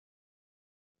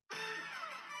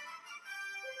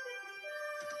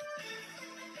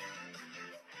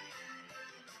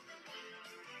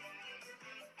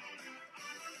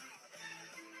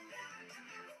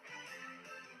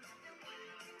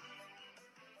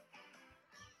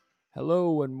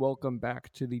Hello and welcome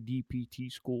back to the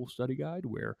DPT School Study Guide,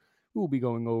 where we will be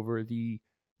going over the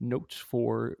notes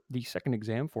for the second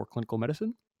exam for clinical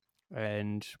medicine.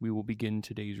 And we will begin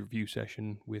today's review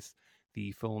session with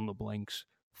the fill in the blanks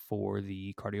for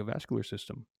the cardiovascular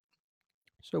system.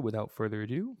 So without further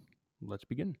ado, let's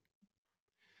begin.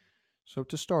 So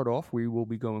to start off, we will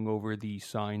be going over the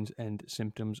signs and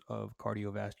symptoms of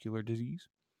cardiovascular disease.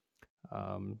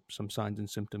 Some signs and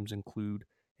symptoms include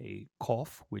a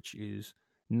cough, which is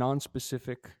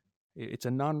non-specific. It's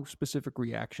a non-specific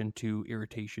reaction to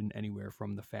irritation anywhere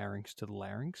from the pharynx to the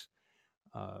larynx.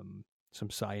 Some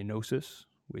cyanosis,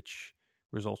 which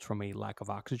results from a lack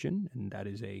of oxygen, and that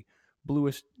is a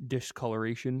bluish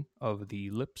discoloration of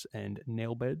the lips and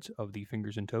nail beds of the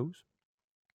fingers and toes.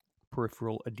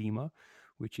 Peripheral edema,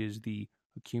 which is the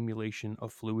accumulation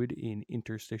of fluid in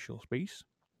interstitial space,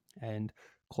 and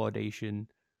claudication,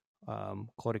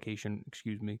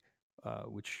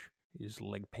 which is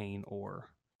leg pain or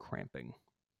cramping.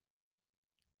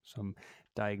 Some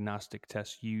diagnostic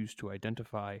tests used to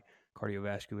identify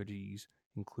cardiovascular disease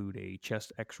include a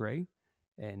chest x-ray,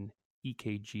 an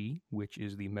EKG, which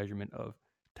is the measurement of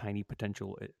tiny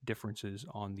potential differences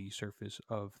on the surface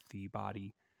of the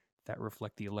body that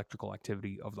reflect the electrical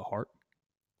activity of the heart,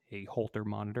 a Holter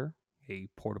monitor, a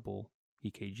portable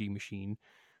EKG machine,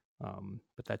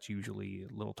 but that's usually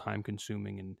a little time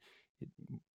consuming, and it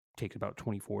takes about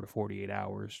 24 to 48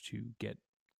 hours to get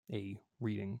a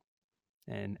reading.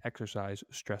 An exercise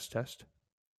stress test,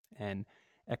 an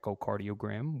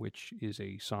echocardiogram, which is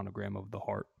a sonogram of the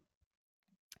heart,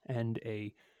 and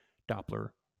a Doppler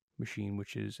machine,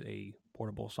 which is a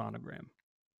portable sonogram.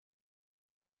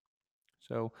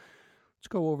 So let's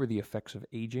go over the effects of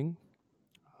aging.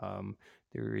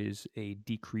 There is a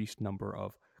decreased number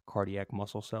of cardiac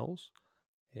muscle cells,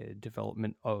 a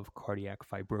development of cardiac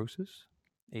fibrosis,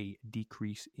 a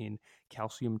decrease in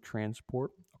calcium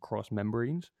transport across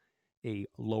membranes, a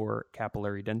lower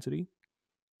capillary density,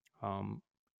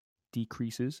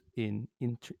 decreases in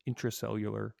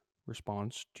intracellular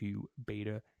response to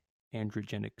beta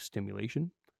androgenic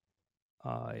stimulation,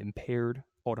 impaired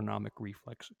autonomic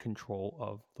reflex control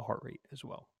of the heart rate as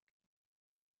well.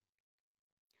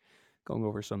 Going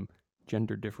over some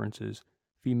gender differences,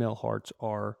 female hearts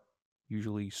are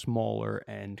usually smaller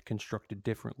and constructed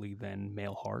differently than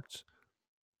male hearts.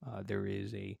 There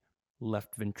is a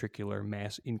left ventricular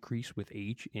mass increase with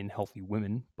age in healthy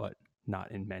women, but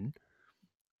not in men.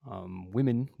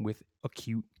 Women with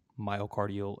acute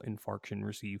myocardial infarction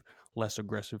receive less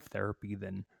aggressive therapy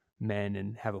than men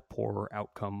and have a poorer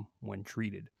outcome when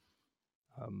treated.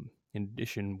 In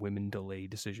addition, women delay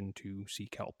decision to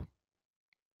seek help.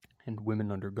 And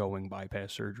women undergoing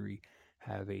bypass surgery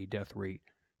have a death rate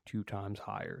 2 times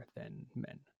higher than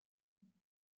men.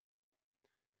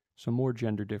 Some more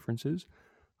gender differences.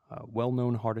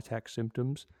 Well-known heart attack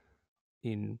symptoms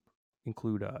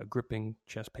include gripping,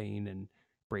 chest pain, and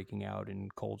breaking out in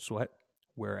cold sweat,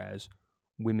 whereas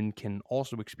women can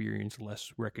also experience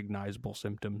less recognizable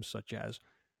symptoms such as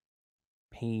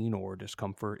pain or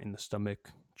discomfort in the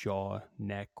stomach, jaw,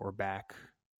 neck, or back,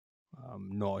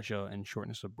 nausea, and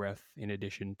shortness of breath, in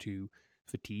addition to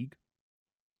fatigue.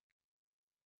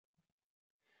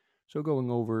 So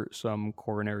going over some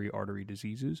coronary artery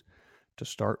diseases. To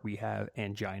start, we have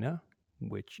angina,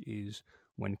 which is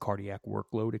when cardiac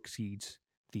workload exceeds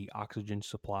the oxygen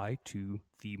supply to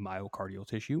the myocardial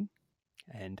tissue,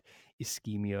 and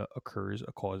ischemia occurs,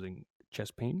 causing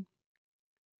chest pain.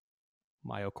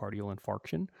 Myocardial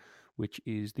infarction, which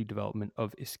is the development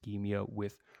of ischemia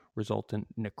with resultant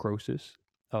necrosis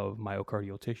of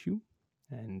myocardial tissue,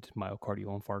 and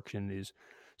myocardial infarction is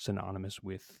synonymous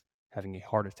with having a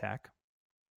heart attack.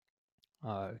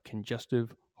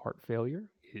 Congestive heart failure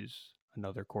is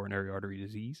another coronary artery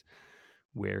disease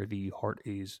where the heart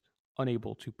is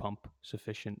unable to pump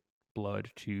sufficient blood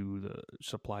to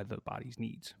supply the body's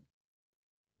needs.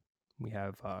 We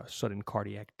have sudden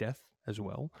cardiac death as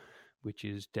well, which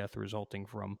is death resulting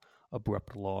from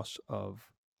abrupt loss of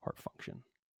heart function.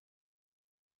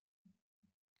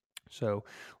 So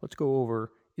let's go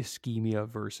over ischemia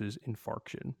versus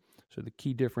infarction. So the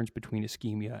key difference between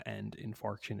ischemia and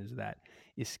infarction is that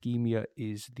ischemia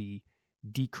is the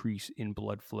decrease in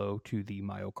blood flow to the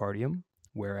myocardium,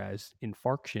 whereas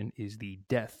infarction is the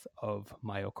death of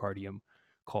myocardium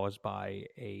caused by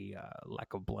a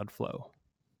lack of blood flow.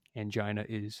 Angina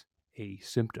is a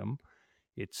symptom.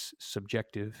 It's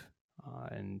subjective,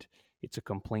 and it's a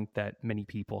complaint that many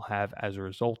people have as a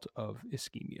result of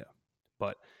ischemia.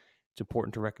 But it's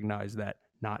important to recognize that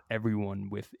not everyone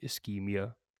with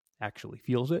ischemia actually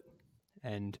feels it,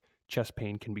 and chest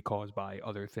pain can be caused by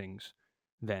other things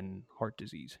than heart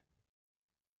disease.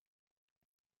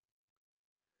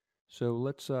 So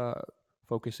let's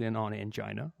focus in on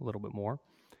angina a little bit more.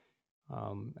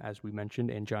 As we mentioned,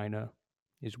 angina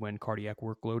is when cardiac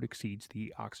workload exceeds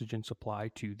the oxygen supply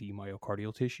to the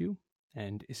myocardial tissue,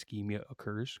 and ischemia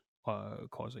occurs,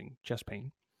 causing chest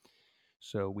pain.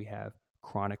 So we have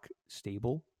chronic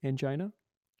stable angina,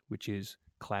 which is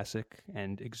classic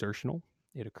and exertional.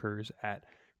 It occurs at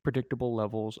predictable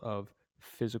levels of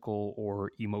physical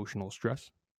or emotional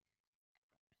stress.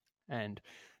 And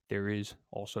there is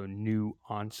also new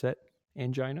onset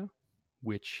angina,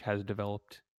 which has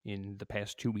developed in the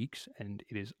past 2 weeks and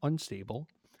it is unstable.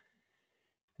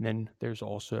 And then there's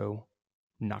also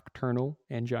nocturnal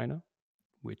angina,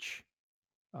 which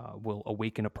will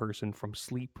awaken a person from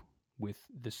sleep with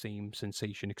the same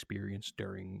sensation experienced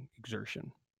during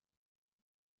exertion.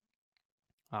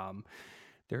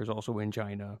 There's also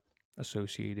angina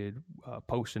associated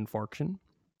post-infarction,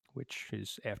 which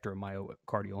is after a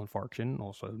myocardial infarction,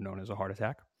 also known as a heart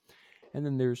attack. And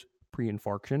then there's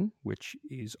pre-infarction, which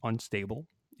is unstable.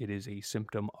 It is a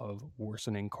symptom of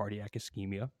worsening cardiac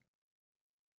ischemia.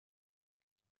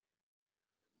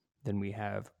 Then we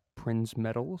have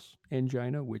Prinzmetal's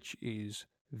angina, which is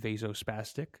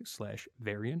vasospastic /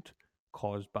 variant,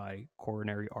 caused by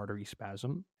coronary artery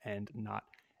spasm and not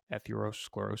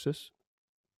atherosclerosis.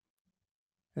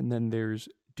 And then there's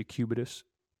decubitus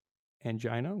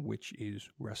angina, which is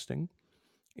resting.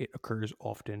 It occurs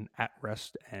often at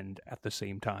rest and at the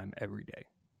same time every day.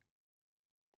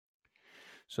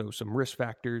 So some risk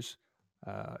factors,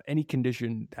 any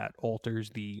condition that alters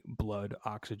the blood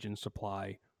oxygen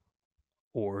supply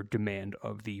or demand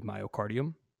of the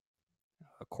myocardium.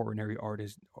 Coronary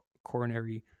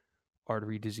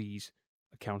artery disease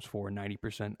accounts for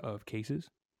 90% of cases,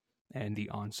 and the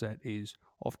onset is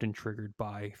often triggered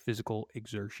by physical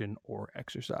exertion or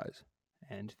exercise.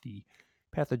 And the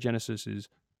pathogenesis is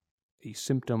a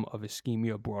symptom of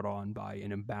ischemia brought on by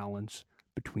an imbalance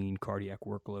between cardiac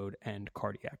workload and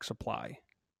cardiac supply.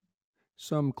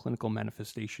 Some clinical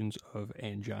manifestations of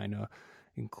angina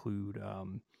include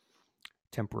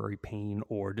temporary pain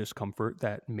or discomfort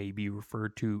that may be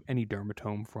referred to any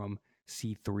dermatome from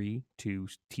C3 to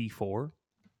T4.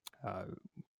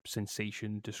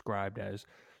 Sensation described as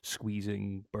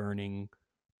squeezing, burning,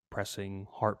 pressing,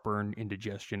 heartburn,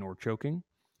 indigestion, or choking.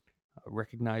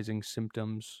 Recognizing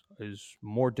symptoms is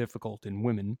more difficult in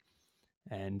women,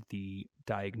 and the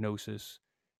diagnosis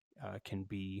can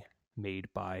be made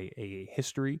by a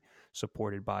history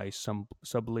supported by some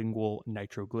sublingual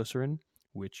nitroglycerin,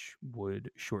 which would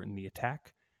shorten the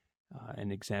attack,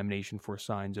 an examination for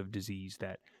signs of disease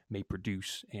that may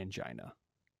produce angina.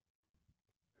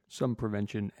 Some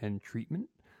prevention and treatment.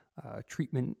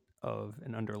 Treatment of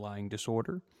an underlying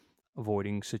disorder,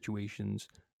 avoiding situations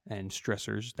and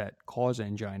stressors that cause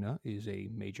angina is a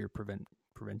major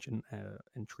prevention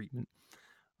and treatment.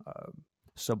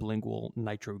 Sublingual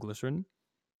nitroglycerin,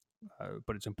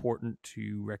 but it's important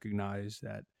to recognize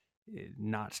that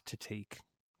not to take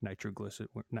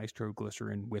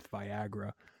nitroglycerin with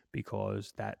Viagra,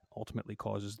 because that ultimately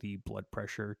causes the blood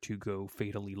pressure to go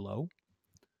fatally low.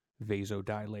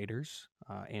 Vasodilators,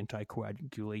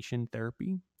 anticoagulation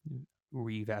therapy,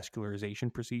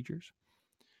 revascularization procedures.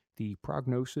 The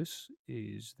prognosis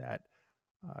is that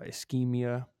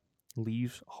ischemia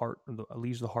leaves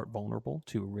the heart vulnerable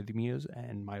to arrhythmias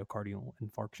and myocardial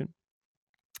infarction.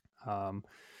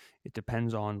 It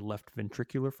depends on left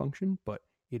ventricular function, but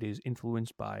it is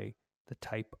influenced by the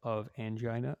type of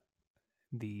angina,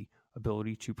 the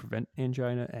ability to prevent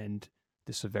angina, and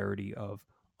the severity of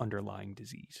underlying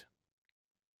disease.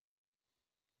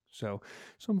 So,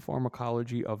 some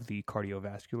pharmacology of the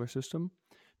cardiovascular system.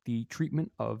 The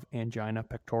treatment of angina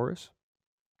pectoris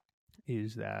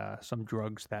is some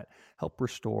drugs that help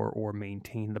restore or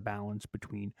maintain the balance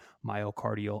between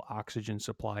myocardial oxygen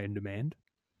supply and demand.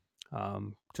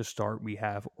 To start, we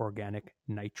have organic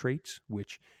nitrates,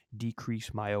 which decrease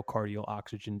myocardial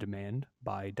oxygen demand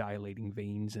by dilating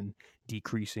veins and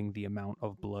decreasing the amount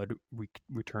of blood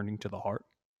returning to the heart.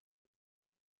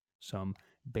 Some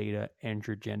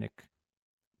beta-androgenic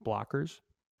blockers,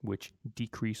 which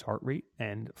decrease heart rate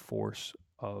and force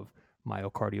of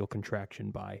myocardial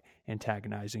contraction by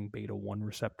antagonizing beta-1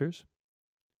 receptors.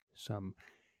 Some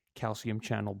calcium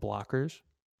channel blockers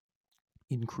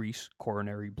increase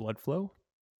coronary blood flow,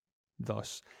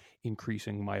 thus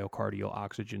increasing myocardial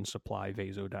oxygen supply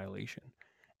vasodilation,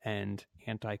 and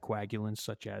anticoagulants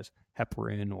such as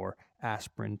heparin or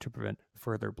aspirin to prevent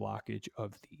further blockage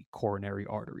of the coronary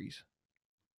arteries.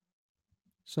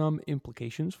 Some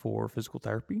implications for physical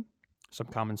therapy. Some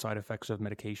common side effects of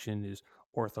medication is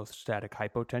orthostatic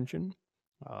hypotension,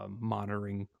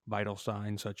 monitoring vital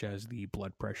signs such as the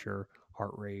blood pressure,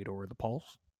 heart rate, or the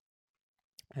pulse.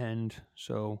 And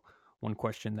so one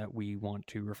question that we want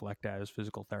to reflect as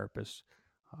physical therapists,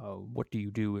 what do you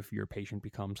do if your patient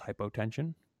becomes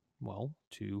hypotension? Well,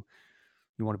 you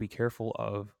want to be careful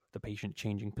of the patient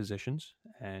changing positions,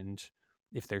 and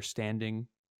if they're standing,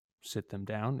 sit them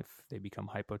down if they become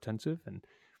hypotensive, and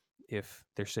if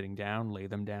they're sitting down, lay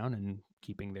them down and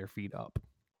keeping their feet up.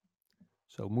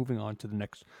 So moving on to the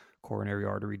next coronary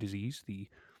artery disease, the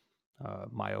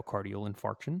myocardial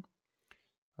infarction.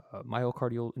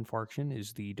 Myocardial infarction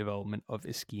is the development of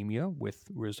ischemia with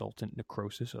resultant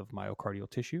necrosis of myocardial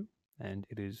tissue, and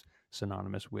it is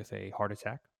synonymous with a heart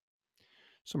attack.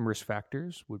 Some risk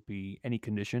factors would be any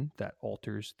condition that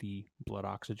alters the blood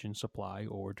oxygen supply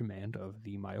or demand of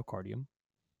the myocardium.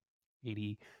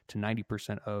 80 to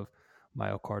 90% of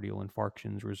myocardial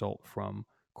infarctions result from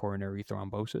coronary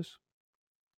thrombosis,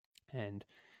 and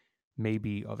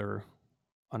maybe other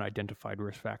unidentified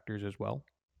risk factors as well.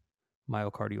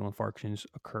 Myocardial infarctions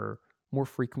occur more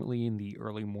frequently in the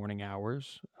early morning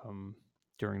hours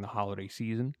during the holiday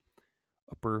season.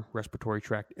 Upper respiratory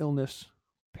tract illness,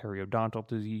 periodontal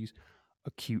disease,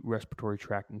 acute respiratory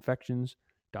tract infections,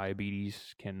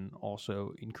 diabetes can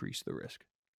also increase the risk.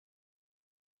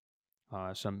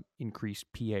 Some increased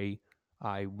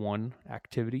PAI-1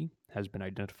 activity has been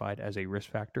identified as a risk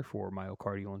factor for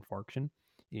myocardial infarction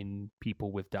in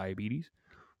people with diabetes.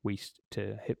 Waist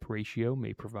to hip ratio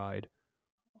may provide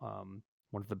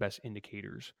one of the best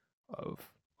indicators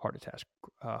of heart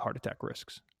attack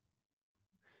risks.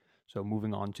 So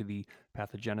moving on to the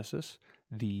pathogenesis,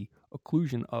 the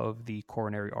occlusion of the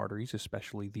coronary arteries,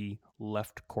 especially the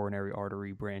left coronary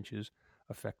artery branches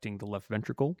affecting the left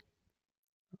ventricle,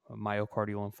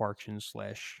 myocardial infarction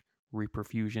 /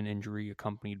 reperfusion injury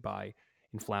accompanied by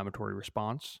inflammatory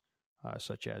response,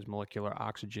 such as molecular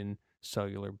oxygen,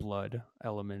 cellular blood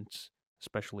elements,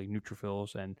 especially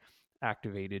neutrophils, and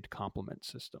activated complement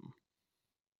system.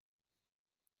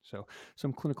 So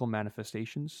some clinical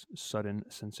manifestations: sudden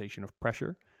sensation of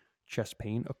pressure, chest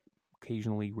pain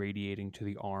occasionally radiating to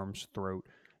the arms, throat,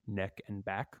 neck, and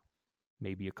back,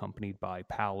 may be accompanied by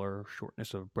pallor,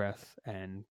 shortness of breath,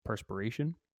 and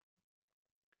perspiration.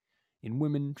 In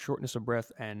women, shortness of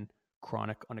breath and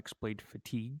chronic unexplained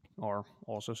fatigue are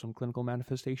also some clinical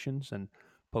manifestations, and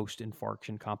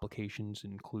post-infarction complications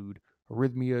include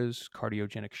arrhythmias,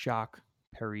 cardiogenic shock,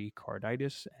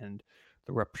 pericarditis, and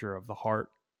the rupture of the heart,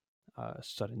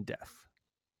 sudden death.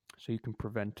 So you can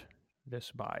prevent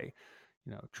this by,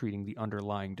 treating the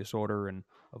underlying disorder and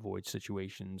avoid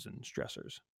situations and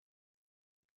stressors.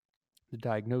 The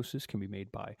diagnosis can be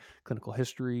made by clinical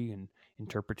history and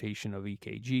interpretation of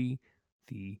EKG,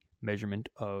 the measurement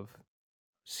of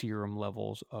serum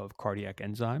levels of cardiac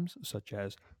enzymes such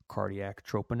as cardiac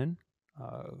troponin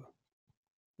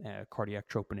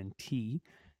T,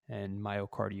 and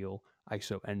myocardial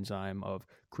isoenzyme of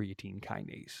creatine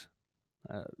kinase.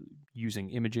 Using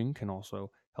imaging can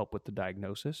also help with the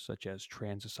diagnosis, such as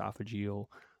transesophageal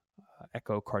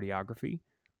echocardiography,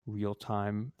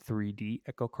 real-time 3D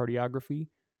echocardiography,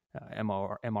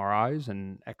 MRIs,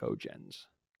 and echogens.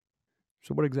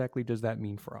 So what exactly does that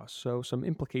mean for us? So some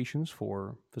implications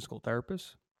for physical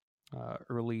therapists: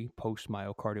 early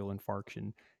post-myocardial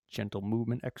infarction, gentle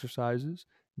movement exercises,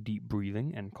 deep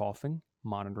breathing and coughing,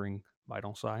 monitoring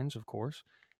vital signs, of course,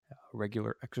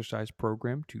 regular exercise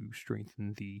program to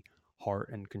strengthen the heart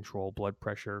and control blood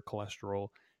pressure, cholesterol,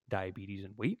 diabetes,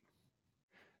 and weight.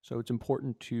 So it's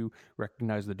important to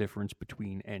recognize the difference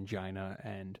between angina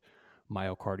and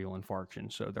myocardial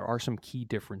infarction. So there are some key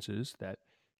differences that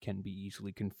can be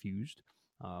easily confused.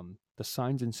 The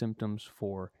signs and symptoms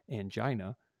for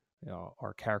angina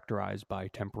are characterized by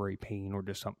temporary pain or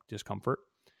discomfort.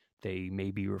 They may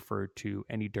be referred to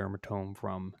any dermatome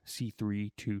from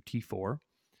C3 to T4,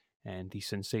 and the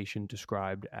sensation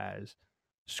described as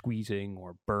squeezing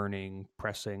or burning,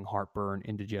 pressing, heartburn,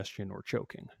 indigestion, or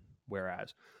choking.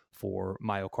 Whereas for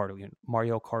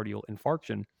myocardial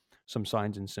infarction, some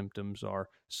signs and symptoms are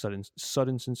sudden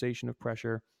sensation of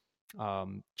pressure,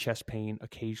 chest pain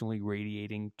occasionally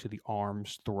radiating to the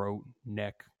arms, throat,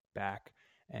 neck, back,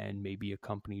 and may be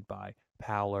accompanied by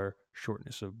pallor,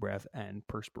 shortness of breath, and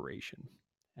perspiration.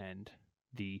 And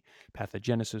the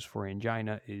pathogenesis for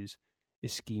angina is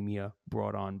ischemia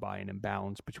brought on by an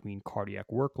imbalance between cardiac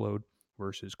workload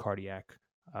versus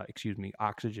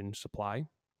oxygen supply,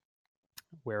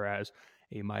 whereas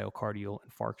a myocardial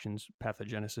infarction's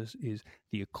pathogenesis is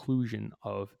the occlusion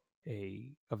of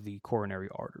the coronary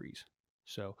arteries.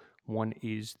 So one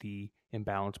is the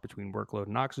imbalance between workload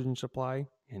and oxygen supply,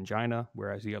 angina,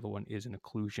 whereas the other one is an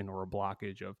occlusion or a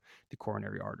blockage of the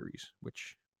coronary arteries,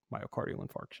 which myocardial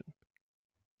infarction.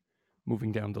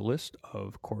 Moving down the list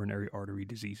of coronary artery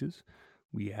diseases,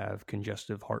 we have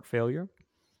congestive heart failure.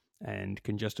 And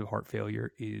congestive heart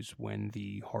failure is when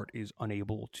the heart is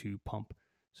unable to pump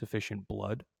sufficient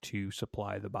blood to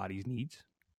supply the body's needs.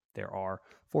 There are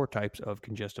 4 types of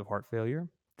congestive heart failure.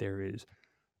 There is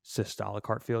systolic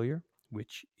heart failure,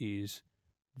 which is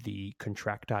the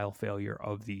contractile failure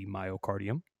of the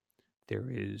myocardium. There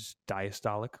is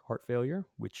diastolic heart failure,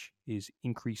 which is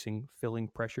increasing filling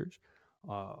pressures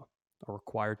are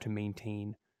required to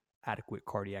maintain adequate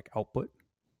cardiac output.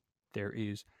 There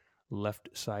is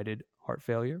left-sided heart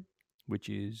failure, which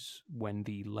is when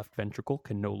the left ventricle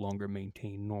can no longer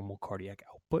maintain normal cardiac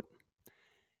output.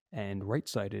 And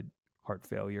right-sided heart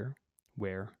failure,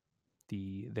 where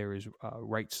there is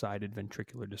right-sided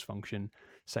ventricular dysfunction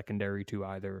secondary to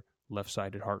either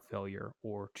left-sided heart failure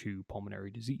or to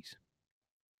pulmonary disease.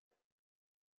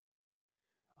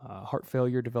 Heart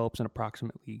failure develops in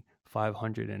approximately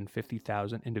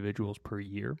 550,000 individuals per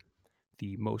year.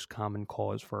 The most common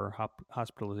cause for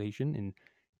hospitalization in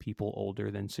people older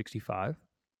than 65.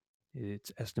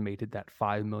 It's estimated that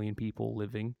 5 million people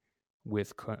living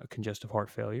with congestive heart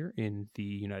failure in the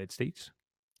United States.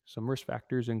 Some risk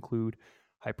factors include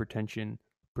hypertension,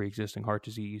 pre-existing heart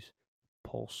disease,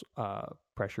 pulse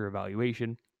pressure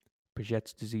evaluation,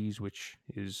 Paget's disease, which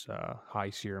is high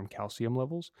serum calcium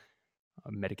levels,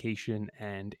 medication,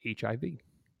 and HIV.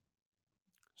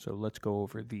 So let's go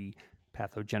over the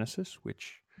pathogenesis,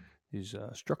 which is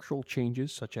structural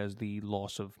changes such as the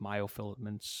loss of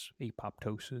myofilaments,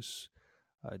 apoptosis,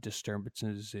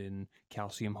 disturbances in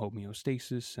calcium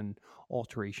homeostasis, and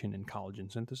alteration in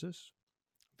collagen synthesis.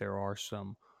 There are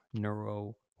some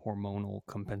neurohormonal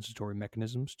compensatory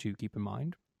mechanisms to keep in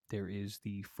mind. There is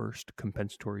the first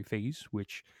compensatory phase,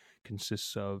 which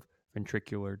consists of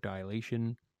ventricular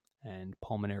dilation and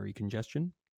pulmonary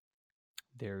congestion.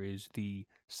 There is the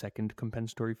second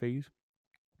compensatory phase,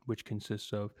 which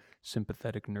consists of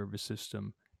sympathetic nervous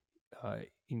system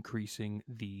increasing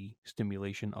the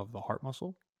stimulation of the heart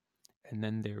muscle. And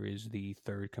then there is the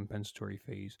third compensatory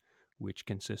phase, which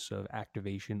consists of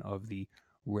activation of the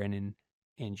renin,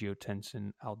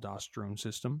 angiotensin, aldosterone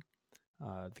system.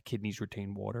 The kidneys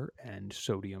retain water and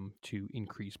sodium to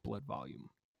increase blood volume.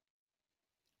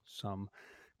 Some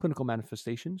clinical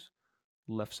manifestations: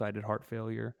 left-sided heart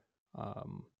failure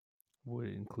would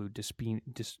include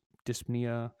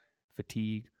dyspnea,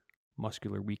 fatigue,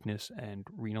 muscular weakness, and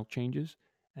renal changes.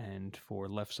 And for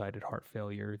left-sided heart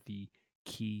failure, the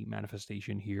key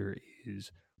manifestation here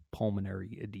is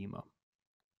pulmonary edema.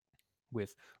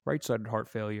 With right-sided heart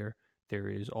failure, there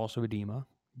is also edema,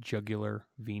 jugular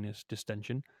venous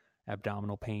distension,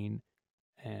 abdominal pain,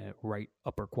 right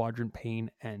upper quadrant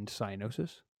pain, and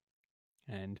cyanosis.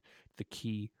 And the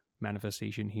key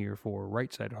manifestation here for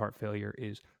right-sided heart failure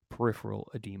is peripheral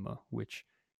edema, which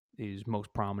is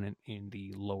most prominent in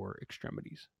the lower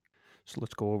extremities. So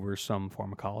let's go over some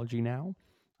pharmacology now.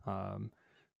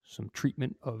 Some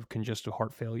treatment of congestive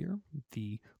heart failure.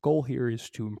 The goal here is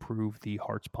to improve the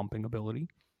heart's pumping ability.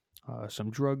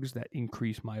 Some drugs that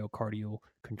increase myocardial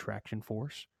contraction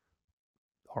force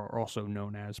are also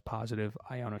known as positive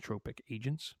ionotropic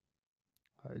agents.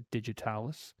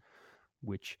 Digitalis,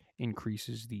 which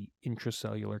increases the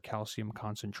intracellular calcium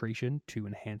concentration to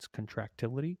enhance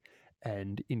contractility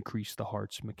and increase the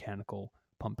heart's mechanical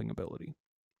pumping ability.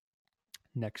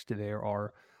 Next, there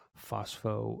are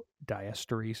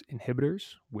phosphodiesterase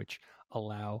inhibitors, which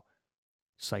allow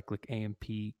cyclic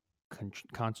AMP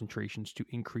concentrations to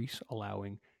increase,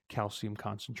 allowing calcium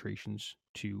concentrations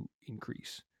to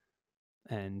increase.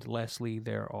 And lastly,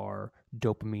 there are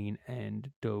dopamine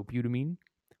and dobutamine,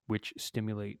 which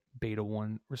stimulate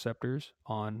beta-1 receptors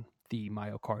on the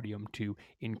myocardium to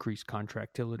increase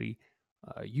contractility,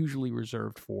 usually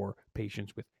reserved for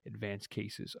patients with advanced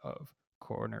cases of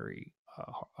coronary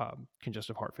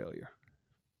congestive heart failure.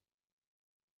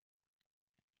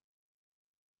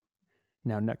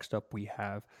 Now, next up, we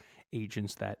have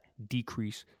agents that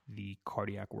decrease the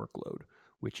cardiac workload,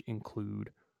 which include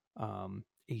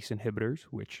ACE inhibitors,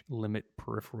 which limit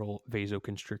peripheral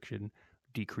vasoconstriction,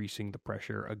 decreasing the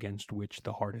pressure against which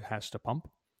the heart has to pump.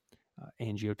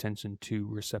 Angiotensin II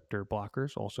receptor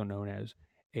blockers, also known as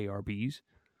ARBs,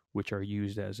 which are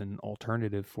used as an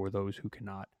alternative for those who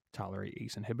cannot tolerate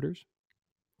ACE inhibitors.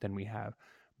 Then we have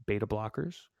beta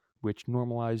blockers, which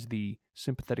normalize the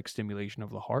sympathetic stimulation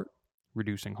of the heart,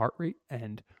 reducing heart rate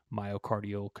and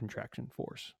myocardial contraction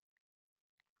force.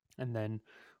 And then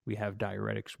we have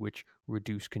diuretics, which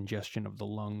reduce congestion of the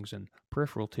lungs and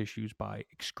peripheral tissues by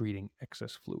excreting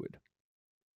excess fluid.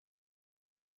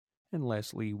 And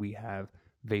lastly, we have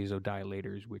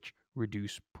vasodilators, which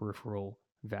reduce peripheral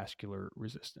vascular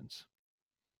resistance.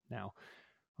 Now,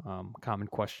 common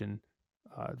question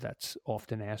that's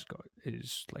often asked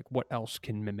is like, what else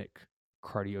can mimic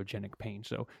cardiogenic pain?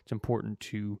 So it's important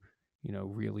to,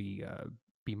 really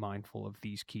be mindful of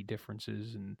these key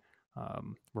differences and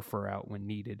refer out when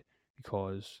needed,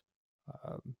 because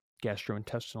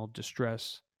gastrointestinal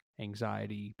distress,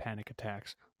 anxiety, panic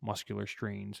attacks, muscular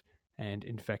strains, and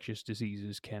infectious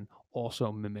diseases can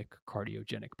also mimic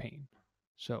cardiogenic pain.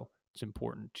 So it's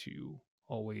important to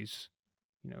always,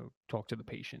 talk to the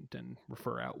patient and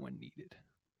refer out when needed.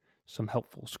 Some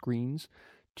helpful screens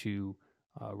to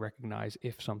recognize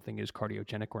if something is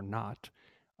cardiogenic or not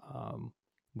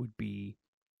would be,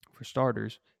 for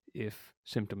starters, if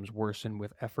symptoms worsen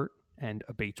with effort and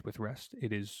abates with rest,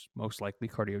 it is most likely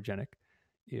cardiogenic.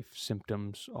 If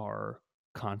symptoms are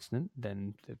constant,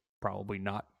 then they're probably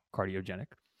not cardiogenic.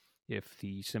 If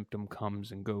the symptom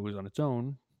comes and goes on its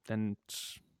own, then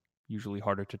it's usually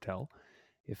harder to tell.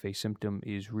 If a symptom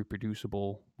is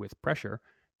reproducible with pressure,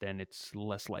 then it's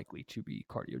less likely to be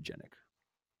cardiogenic.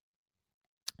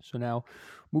 So now,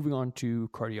 moving on to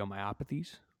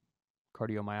cardiomyopathies.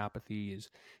 Cardiomyopathy is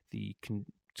the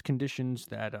conditions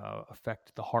that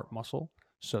affect the heart muscle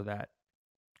so that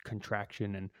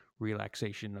contraction and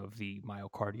relaxation of the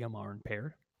myocardium are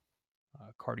impaired.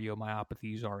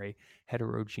 Cardiomyopathies are a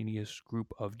heterogeneous group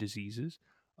of diseases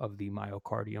of the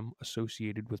myocardium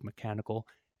associated with mechanical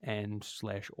and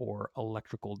 / or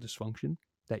electrical dysfunction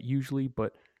that usually,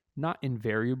 but not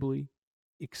invariably,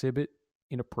 exhibit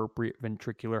inappropriate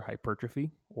ventricular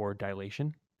hypertrophy or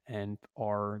dilation and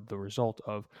are the result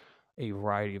of a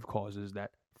variety of causes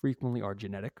that frequently are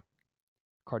genetic.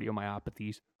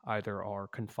 Cardiomyopathies either are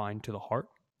confined to the heart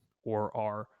or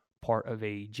are part of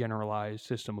a generalized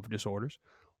system of disorders,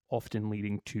 often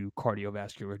leading to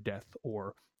cardiovascular death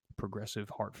or progressive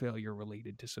heart failure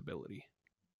related disability.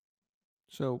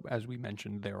 So, as we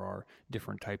mentioned, there are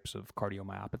different types of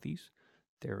cardiomyopathies.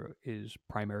 There are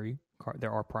primary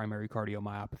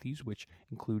cardiomyopathies, which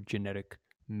include genetic,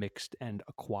 mixed, and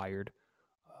acquired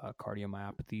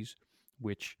cardiomyopathies,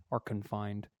 which are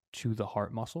confined to the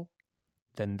heart muscle.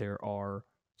 Then there are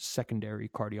secondary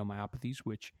cardiomyopathies,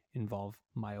 which involve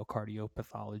myocardial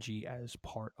as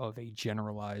part of a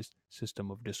generalized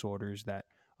system of disorders that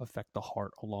affect the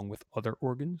heart along with other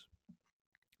organs.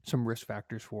 Some risk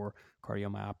factors for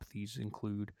cardiomyopathies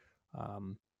include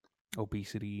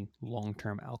obesity,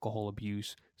 long-term alcohol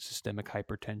abuse, systemic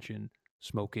hypertension,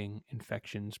 smoking,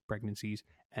 infections, pregnancies,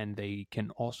 and they can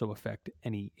also affect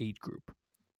any age group.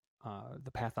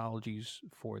 The pathologies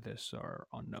for this are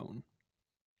unknown.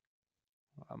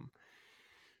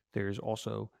 There's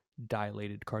also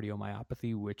dilated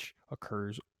cardiomyopathy, which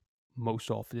occurs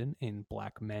most often in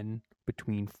Black men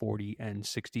between 40 and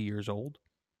 60 years old.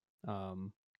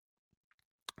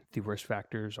 The risk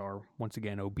factors are, once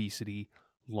again, obesity,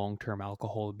 long-term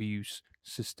alcohol abuse,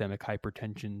 systemic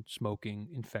hypertension, smoking,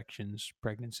 infections,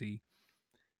 pregnancy.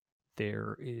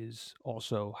 There is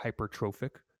also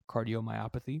hypertrophic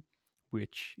cardiomyopathy,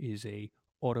 which is a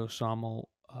autosomal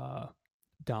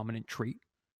dominant trait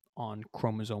on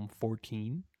chromosome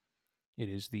 14. It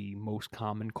is the most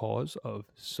common cause of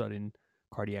sudden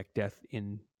cardiac death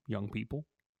in young people.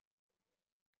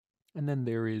 And then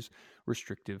there is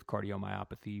restrictive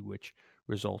cardiomyopathy, which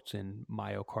results in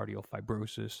myocardial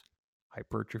fibrosis,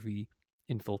 hypertrophy,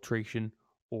 infiltration,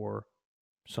 or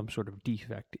some sort of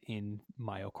defect in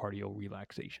myocardial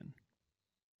relaxation.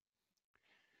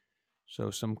 So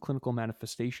some clinical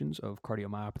manifestations of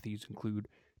cardiomyopathies include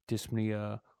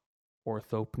dyspnea,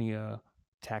 orthopnea,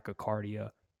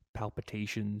 tachycardia,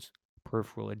 palpitations,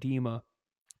 peripheral edema,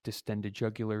 distended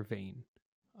jugular vein,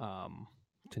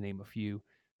 to name a few.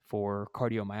 For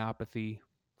cardiomyopathy,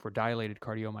 for dilated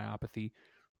cardiomyopathy,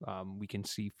 we can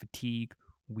see fatigue,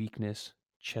 weakness,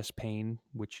 chest pain,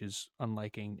 which is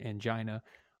unlike angina,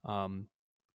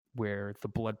 where the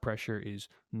blood pressure is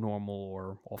normal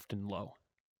or often low.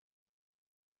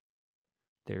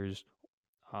 There's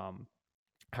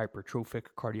hypertrophic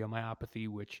cardiomyopathy,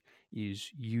 which is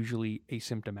usually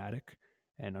asymptomatic,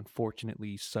 and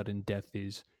unfortunately, sudden death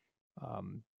is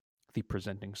the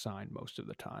presenting sign most of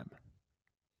the time.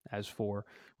 As for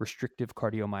restrictive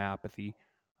cardiomyopathy,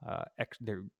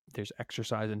 there's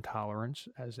exercise intolerance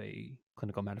as a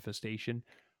clinical manifestation,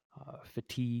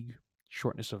 fatigue,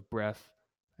 shortness of breath,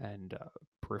 and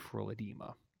peripheral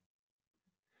edema.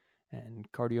 And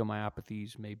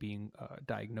cardiomyopathies may be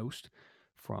diagnosed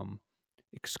from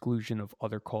exclusion of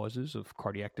other causes of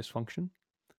cardiac dysfunction.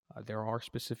 There are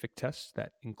specific tests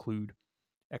that include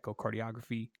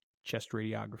echocardiography, chest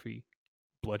radiography,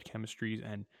 blood chemistries,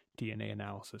 and DNA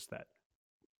analysis that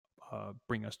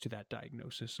bring us to that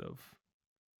diagnosis of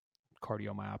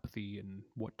cardiomyopathy and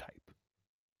what type.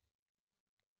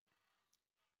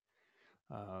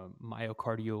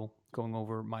 Going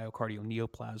over myocardial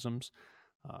neoplasms,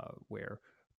 where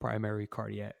primary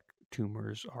cardiac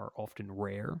tumors are often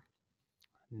rare.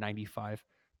 95%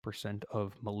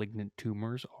 of malignant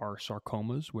tumors are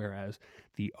sarcomas, whereas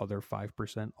the other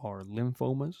 5% are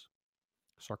lymphomas.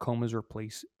 Sarcomas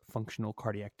replace functional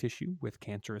cardiac tissue with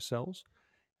cancerous cells.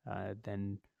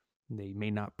 Then they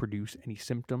may not produce any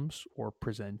symptoms or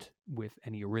present with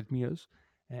any arrhythmias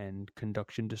and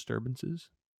conduction disturbances.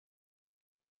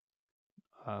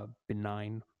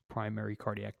 Benign primary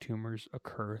cardiac tumors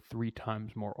occur 3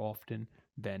 times more often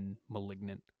than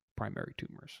malignant primary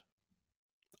tumors.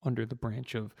 Under the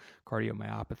branch of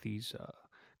cardiomyopathies,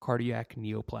 cardiac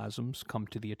neoplasms come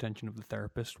to the attention of the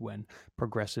therapist when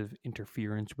progressive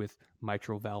interference with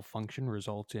mitral valve function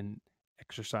results in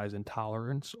exercise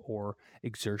intolerance or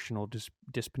exertional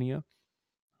dyspnea,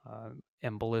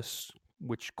 embolus,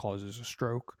 which causes a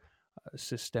stroke.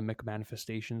 Systemic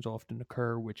manifestations often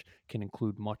occur, which can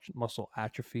include muscle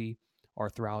atrophy,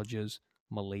 arthralgias,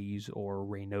 malaise, or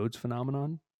Raynaud's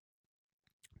phenomenon.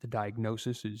 The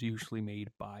diagnosis is usually made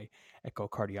by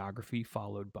echocardiography,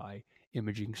 followed by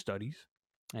imaging studies,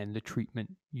 and the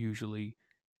treatment usually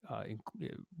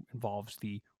involves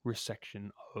the resection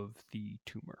of the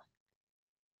tumor.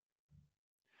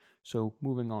 So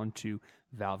moving on to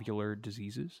valvular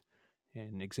diseases,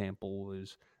 an example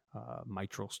is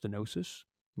mitral stenosis,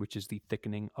 which is the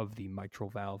thickening of the mitral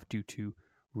valve due to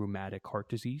rheumatic heart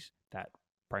disease that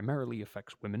primarily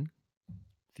affects women.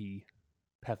 The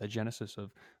pathogenesis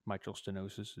of mitral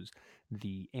stenosis is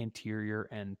the anterior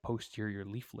and posterior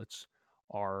leaflets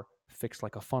are fixed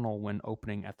like a funnel when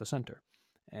opening at the center,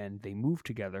 and they move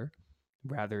together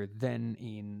rather than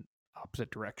in opposite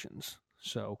directions.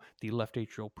 So the left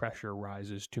atrial pressure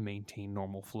rises to maintain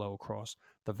normal flow across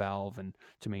the valve and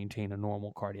to maintain a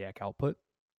normal cardiac output.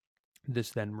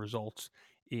 This then results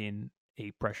in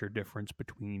a pressure difference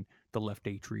between the left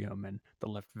atrium and the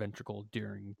left ventricle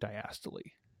during diastole.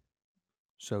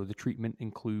 So the treatment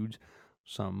includes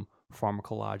some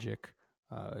pharmacologic,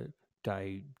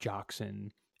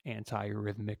 digoxin,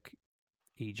 antiarrhythmic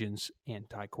agents,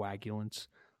 anticoagulants.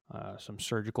 Some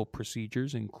surgical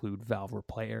procedures include valve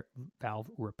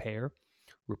repair,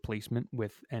 replacement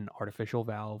with an artificial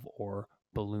valve, or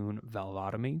balloon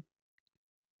valvotomy.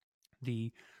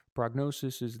 The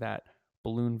prognosis is that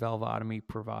balloon valvotomy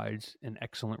provides an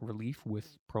excellent relief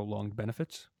with prolonged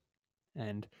benefits,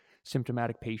 and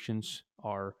symptomatic patients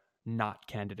are not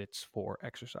candidates for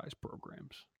exercise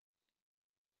programs.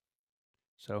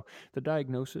 So the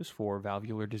diagnosis for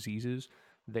valvular diseases,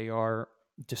 they are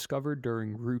discovered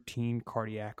during routine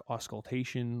cardiac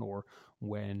auscultation or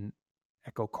when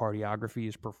echocardiography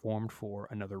is performed for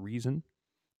another reason.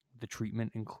 The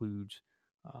treatment includes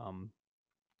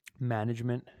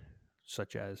management,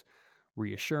 such as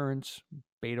reassurance,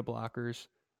 beta blockers,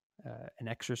 an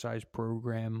exercise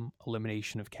program,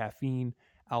 elimination of caffeine,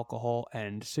 alcohol,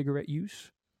 and cigarette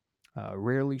use.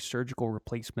 Rarely, surgical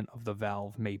replacement of the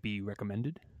valve may be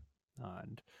recommended.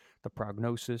 And the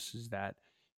prognosis is that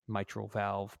mitral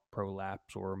valve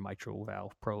prolapse or mitral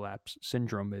valve prolapse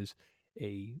syndrome is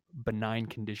a benign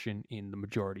condition in the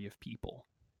majority of people.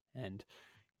 And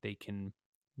they can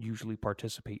usually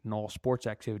participate in all sports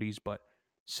activities, but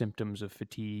symptoms of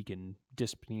fatigue and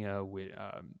dyspnea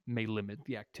may limit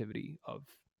the activity of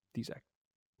these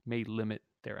may limit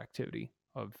their activity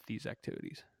of these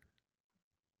activities.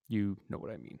 You know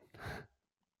what I mean.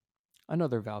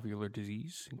 Another valvular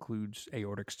disease includes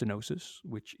aortic stenosis,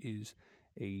 which is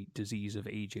a disease of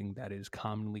aging that is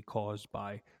commonly caused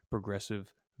by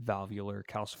progressive valvular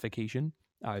calcification,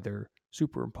 either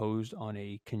superimposed on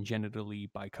a congenitally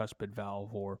bicuspid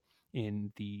valve or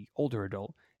in the older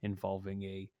adult involving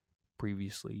a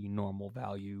previously normal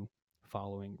value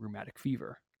following rheumatic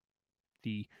fever.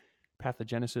 The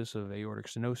pathogenesis of aortic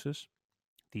stenosis,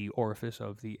 the orifice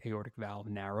of the aortic valve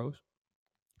narrows,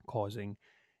 causing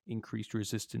increased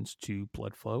resistance to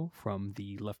blood flow from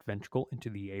the left ventricle into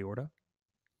the aorta.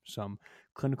 Some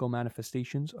clinical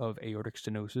manifestations of aortic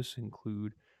stenosis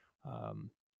include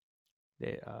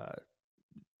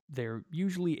they're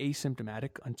usually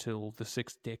asymptomatic until the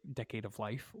sixth decade of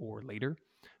life or later,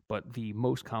 but the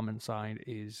most common sign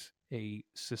is a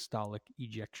systolic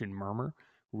ejection murmur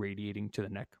radiating to the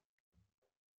neck.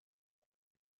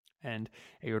 And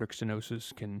aortic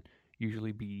stenosis can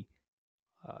usually be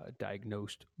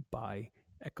diagnosed by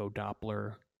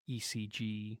echodoppler,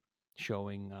 ECG,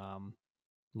 showing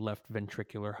left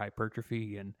ventricular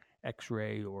hypertrophy, and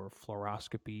X-ray or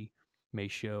fluoroscopy may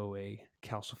show a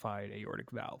calcified aortic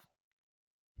valve.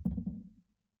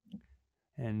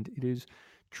 and it is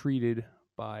treated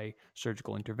by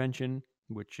surgical intervention,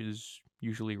 which is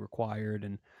usually required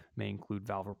and may include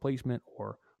valve replacement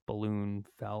or balloon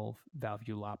valve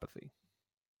valvulopathy.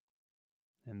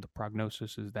 And the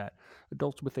prognosis is that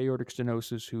adults with aortic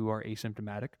stenosis who are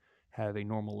asymptomatic have a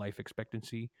normal life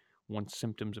expectancy. Once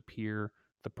symptoms appear,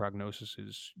 the prognosis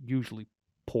is usually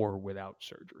poor without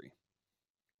surgery.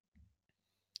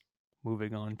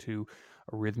 Moving on to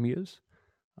arrhythmias,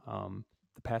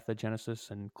 the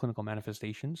pathogenesis and clinical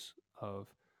manifestations of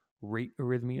rate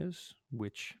arrhythmias,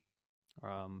 which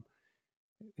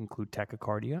include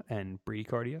tachycardia and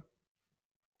bradycardia.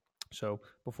 So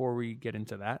before we get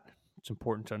into that, it's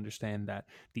important to understand that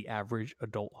the average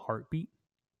adult heartbeat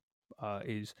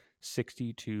is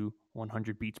 60 to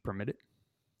 100 beats per minute.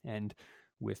 And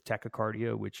with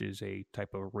tachycardia, which is a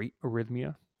type of rate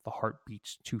arrhythmia, the heart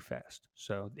beats too fast.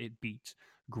 So it beats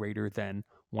greater than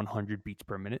 100 beats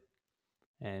per minute.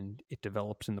 And it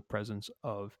develops in the presence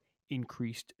of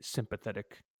increased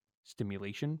sympathetic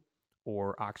stimulation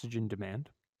or oxygen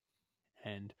demand.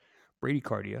 And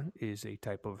bradycardia is a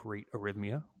type of rate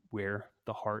arrhythmia where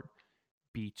the heart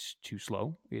beats too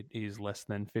slow. It is less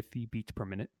than 50 beats per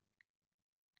minute,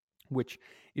 which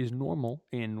is normal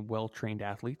in well-trained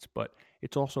athletes, but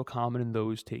it's also common in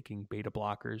those taking beta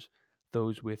blockers,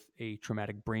 those with a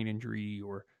traumatic brain injury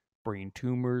or brain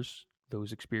tumors,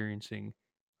 those experiencing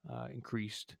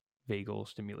increased vagal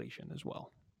stimulation as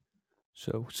well.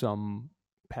 So some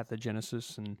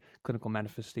pathogenesis and clinical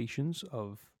manifestations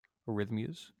of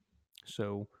arrhythmias.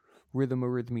 So rhythm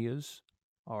arrhythmias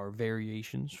are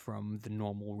variations from the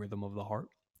normal rhythm of the heart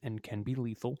and can be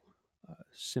lethal,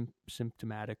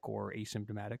 symptomatic or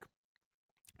asymptomatic.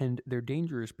 And they're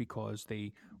dangerous because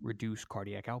they reduce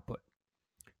cardiac output.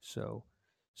 So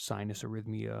sinus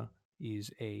arrhythmia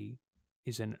is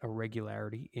an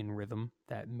irregularity in rhythm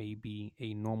that may be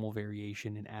a normal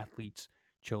variation in athletes,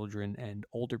 children, and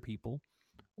older people,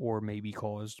 or may be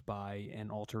caused by an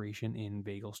alteration in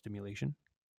vagal stimulation.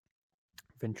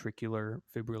 Ventricular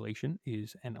fibrillation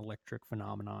is an electric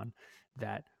phenomenon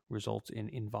that results in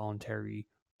involuntary,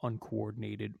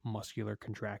 uncoordinated muscular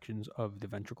contractions of the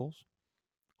ventricles.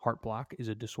 Heart block is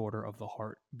a disorder of the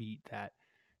heartbeat that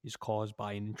is caused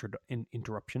by an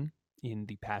interruption in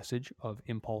the passage of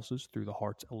impulses through the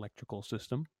heart's electrical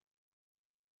system.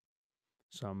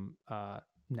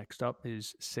 Next up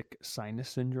is sick sinus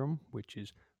syndrome, which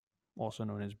is also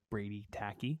known as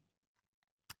brady-tachy.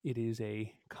 It is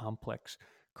a complex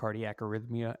cardiac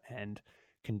arrhythmia and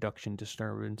conduction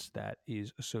disturbance that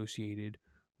is associated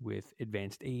with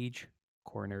advanced age,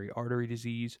 coronary artery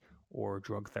disease, or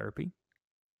drug therapy.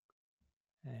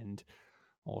 And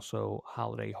also,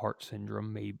 holiday heart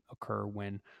syndrome may occur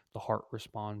when the heart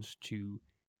responds to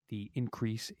the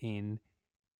increase in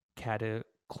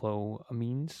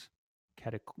catecholamines,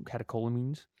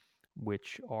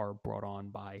 which are brought on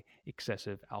by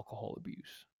excessive alcohol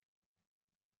abuse.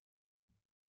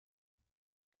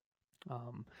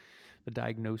 The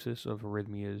diagnosis of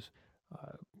arrhythmias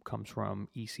comes from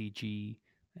ECG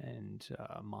and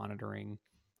monitoring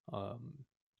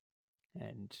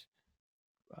and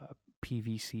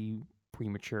PVC,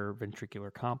 premature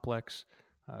ventricular complex,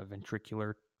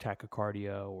 ventricular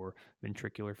tachycardia, or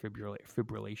ventricular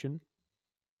fibrillation.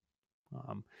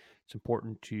 It's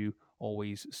important to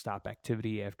always stop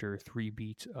activity after 3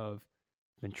 beats of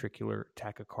ventricular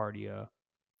tachycardia,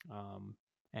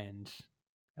 and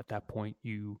at that point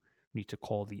you need to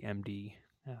call the MD.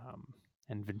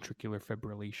 And ventricular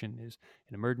fibrillation is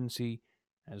an emergency,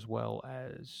 as well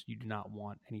as you do not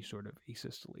want any sort of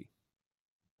asystole.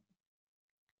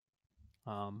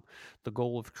 The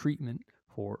goal of treatment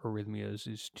for arrhythmias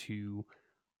is to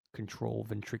control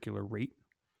ventricular rate,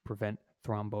 prevent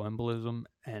thromboembolism,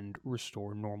 and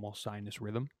restore normal sinus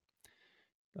rhythm.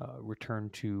 Return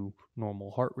to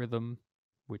normal heart rhythm,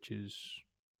 which is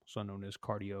also known as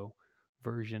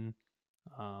cardioversion,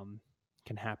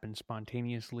 can happen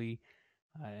spontaneously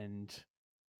and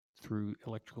through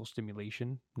electrical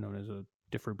stimulation, known as a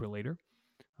defibrillator,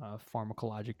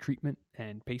 pharmacologic treatment,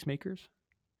 and pacemakers.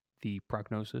 The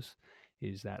prognosis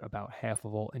is that about half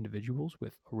of all individuals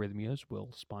with arrhythmias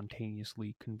will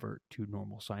spontaneously convert to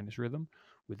normal sinus rhythm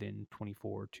within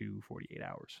 24 to 48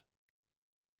 hours.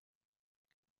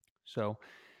 So,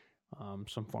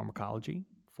 some pharmacology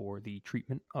for the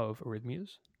treatment of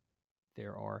arrhythmias.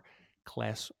 There are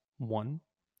class 1,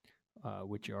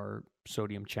 which are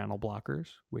sodium channel blockers,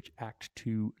 which act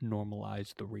to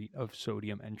normalize the rate of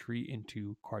sodium entry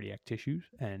into cardiac tissues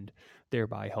and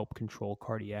thereby help control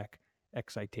cardiac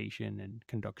excitation and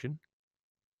conduction.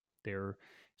 There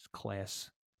is class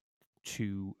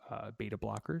to beta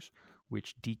blockers,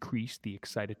 which decrease the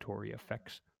excitatory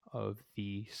effects of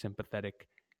the sympathetic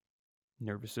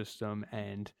nervous system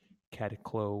and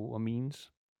catecholamines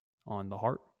on the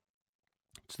heart.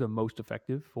 It's the most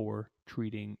effective for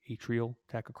treating atrial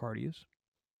tachycardias.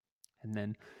 And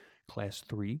then class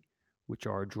 3, which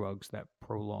are drugs that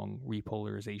prolong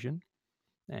repolarization,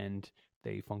 and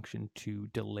they function to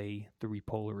delay the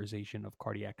repolarization of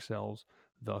cardiac cells,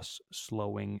 thus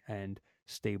slowing and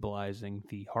stabilizing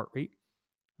the heart rate.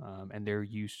 And they're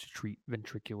used to treat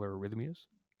ventricular arrhythmias.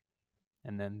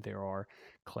 And then there are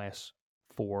class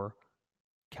 4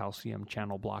 calcium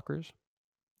channel blockers,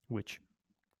 which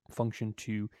function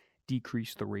to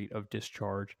decrease the rate of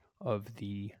discharge of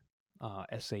the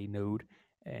SA node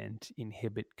and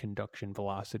inhibit conduction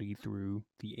velocity through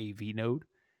the AV node.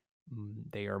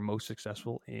 They are most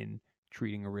successful in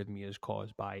treating arrhythmias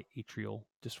caused by atrial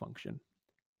dysfunction.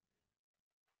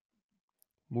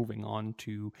 Moving on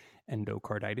to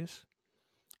endocarditis.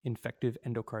 Infective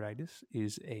endocarditis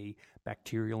is a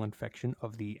bacterial infection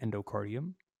of the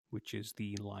endocardium, which is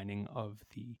the lining of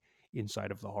the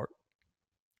inside of the heart.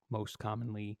 Most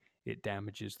commonly, it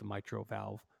damages the mitral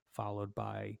valve, followed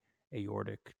by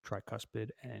aortic,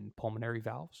 tricuspid, and pulmonary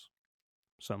valves.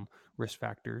 Some risk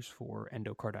factors for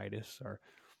endocarditis are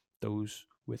those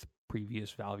with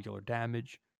previous valvular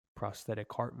damage,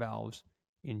 prosthetic heart valves,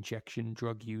 injection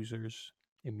drug users,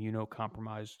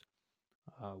 immunocompromised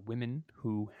women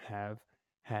who have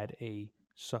had a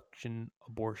suction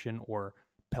abortion or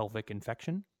pelvic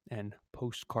infection, and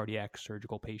post-cardiac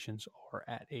surgical patients are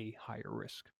at a higher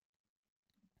risk.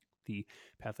 The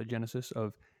pathogenesis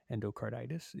of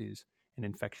endocarditis is an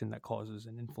infection that causes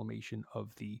an inflammation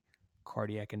of the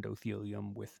cardiac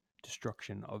endothelium with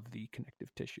destruction of the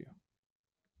connective tissue.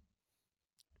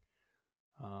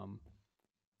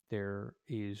 There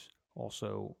is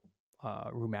also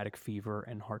rheumatic fever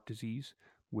and heart disease,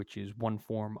 which is one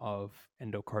form of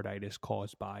endocarditis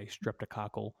caused by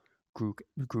streptococcal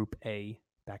group A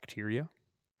bacteria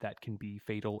that can be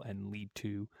fatal and lead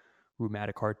to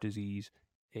rheumatic heart disease,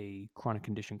 a chronic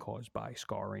condition caused by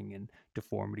scarring and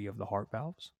deformity of the heart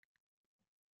valves.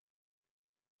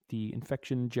 The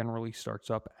infection generally starts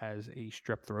up as a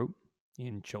strep throat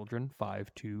in children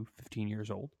 5 to 15 years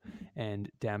old and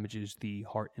damages the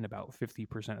heart in about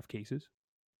 50% of cases.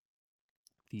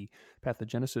 The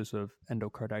pathogenesis of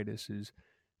endocarditis is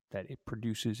that it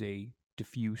produces a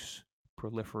diffuse,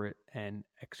 proliferate, and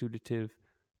exudative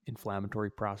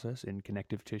inflammatory process in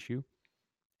connective tissue,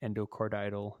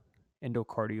 endocardial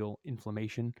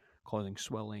inflammation causing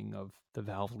swelling of the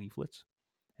valve leaflets,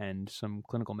 and some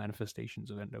clinical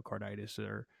manifestations of endocarditis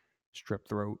are strep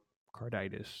throat,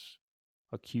 carditis,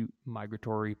 acute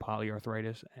migratory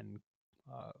polyarthritis, and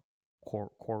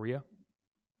chorea.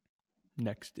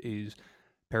 Next is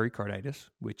pericarditis,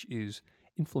 which is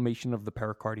inflammation of the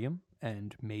pericardium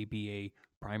and may be a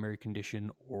primary condition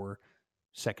or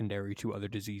secondary to other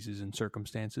diseases and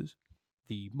circumstances.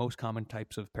 The most common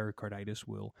types of pericarditis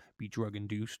will be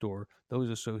drug-induced or those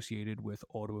associated with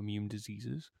autoimmune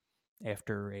diseases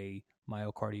after a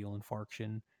myocardial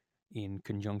infarction, in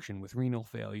conjunction with renal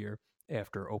failure,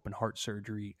 after open heart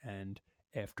surgery, and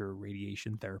after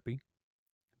radiation therapy.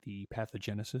 The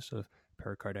pathogenesis of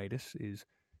pericarditis is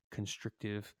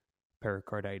constrictive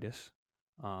pericarditis,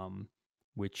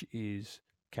 which is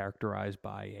characterized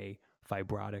by a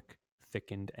fibrotic,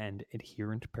 thickened, and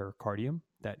adherent pericardium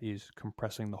that is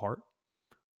compressing the heart.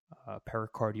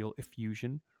 Pericardial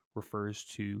effusion refers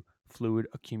to fluid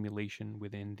accumulation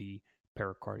within the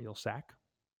pericardial sac.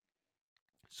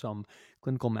 Some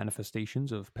clinical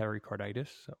manifestations of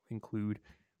pericarditis include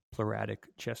pleuritic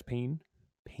chest pain.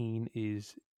 Pain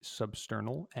is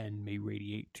substernal and may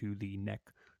radiate to the neck,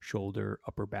 shoulder,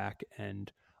 upper back,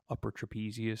 and upper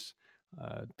trapezius,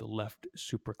 the left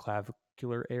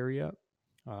supraclavicular area,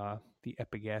 the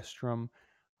epigastrum,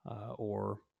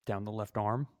 or down the left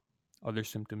arm. Other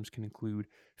symptoms can include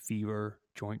fever,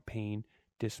 joint pain,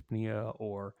 dyspnea,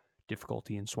 or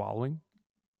difficulty in swallowing.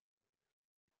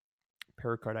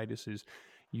 Pericarditis is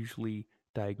usually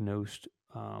diagnosed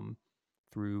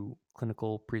through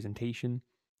clinical presentation,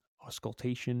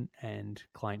 auscultation, and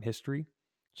client history.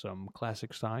 Some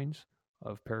classic signs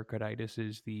of pericarditis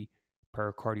is the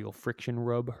pericardial friction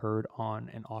rub heard on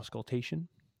an auscultation,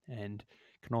 and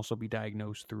can also be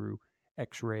diagnosed through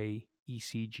X-ray,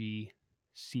 ECG,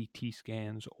 CT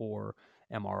scans, or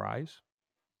MRIs.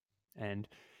 And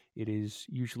it is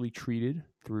usually treated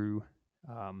through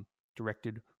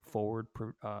directed forward,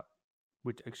 the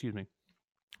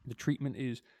treatment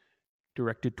is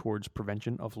directed towards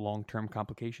prevention of long-term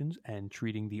complications and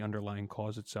treating the underlying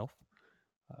cause itself.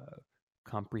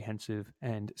 comprehensive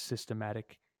and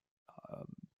systematic um,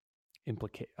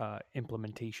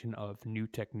 implementation of new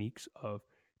techniques of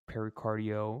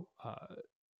pericardio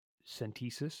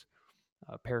centesis,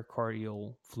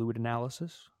 pericardial fluid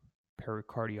analysis,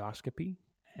 pericardioscopy,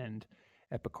 and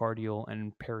epicardial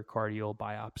and pericardial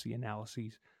biopsy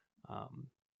analyses,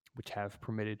 which have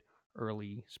permitted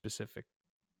early specific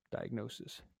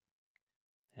diagnosis.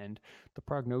 And the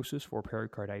prognosis for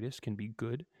pericarditis can be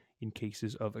good in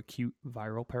cases of acute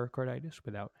viral pericarditis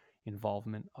without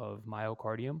involvement of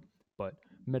myocardium, but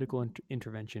medical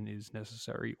intervention is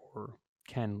necessary or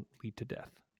can lead to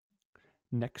death.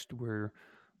 Next, we're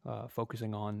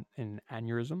focusing on an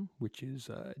aneurysm, which is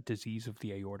a disease of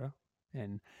the aorta.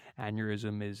 An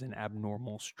aneurysm is an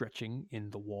abnormal stretching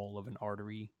in the wall of an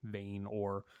artery, vein,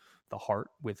 or the heart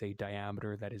with a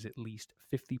diameter that is at least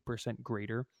 50%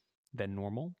 greater than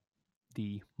normal.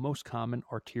 The most common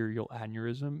arterial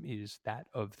aneurysm is that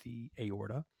of the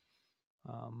aorta.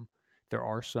 There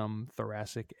are some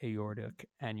thoracic aortic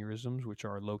aneurysms which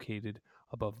are located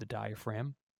above the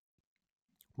diaphragm,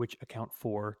 which account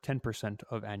for 10%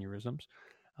 of aneurysms.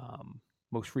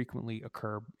 Most frequently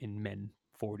occur in men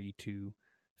 40 to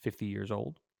 50 years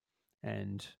old.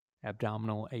 And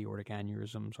abdominal aortic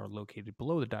aneurysms are located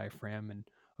below the diaphragm and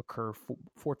occur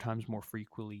four times more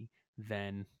frequently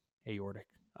than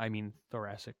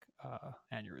thoracic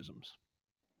aneurysms.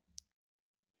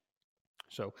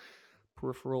 So,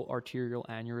 peripheral arterial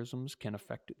aneurysms can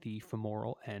affect the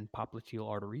femoral and popliteal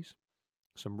arteries.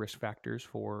 Some risk factors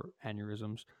for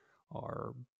aneurysms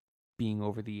are being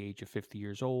over the age of 50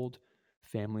 years old,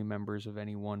 family members of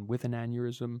anyone with an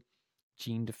aneurysm,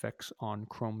 gene defects on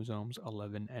chromosomes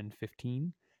 11 and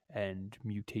 15, and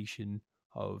mutation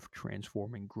of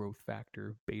transforming growth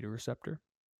factor beta receptor.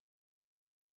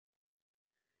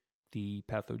 The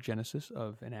pathogenesis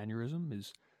of an aneurysm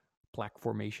is plaque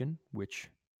formation, which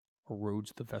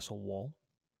erodes the vessel wall,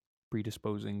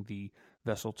 predisposing the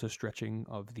vessel to stretching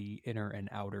of the inner and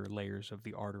outer layers of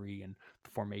the artery and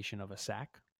the formation of a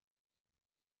sac.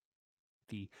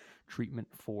 The treatment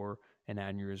for an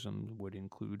aneurysm would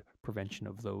include prevention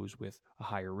of those with a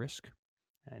higher risk,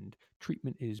 and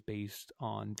treatment is based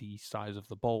on the size of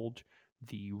the bulge,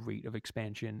 the rate of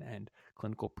expansion, and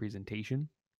clinical presentation.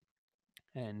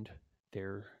 And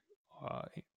there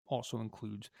also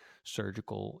includes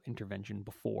surgical intervention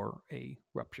before a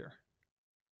rupture,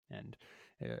 and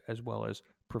as well as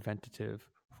preventative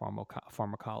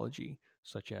pharmacology,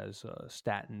 such as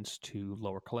statins to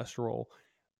lower cholesterol,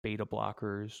 beta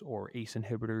blockers, or ACE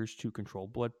inhibitors to control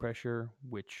blood pressure,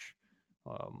 which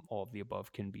all of the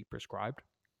above can be prescribed.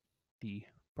 The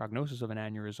prognosis of an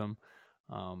aneurysm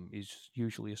is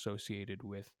usually associated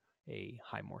with a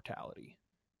high mortality.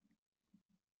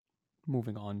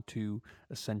 Moving on to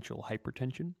essential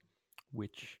hypertension,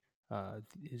 which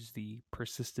is the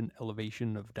persistent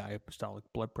elevation of diastolic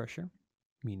blood pressure,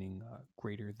 meaning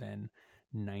greater than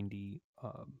 90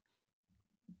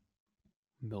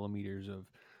 millimeters of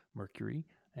mercury,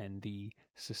 and the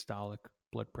systolic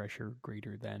blood pressure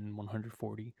greater than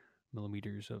 140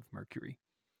 millimeters of mercury,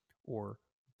 or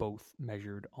both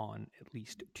measured on at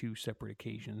least two separate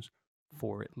occasions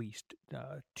for at least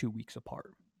 2 weeks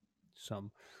apart.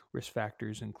 Some risk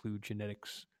factors include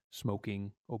genetics,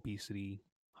 smoking, obesity,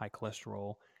 high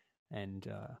cholesterol, and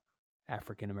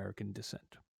African American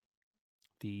descent.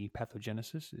 The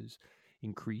pathogenesis is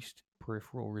increased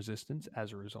peripheral resistance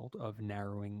as a result of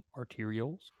narrowing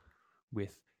arterioles.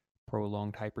 With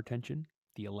prolonged hypertension,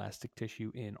 the elastic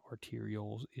tissue in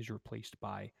arterioles is replaced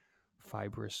by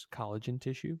fibrous collagen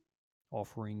tissue,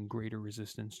 offering greater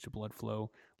resistance to blood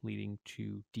flow, leading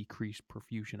to decreased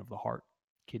perfusion of the heart,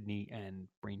 kidney, and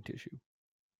brain tissue.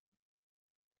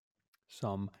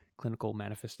 Some clinical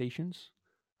manifestations.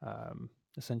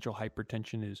 Essential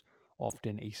hypertension is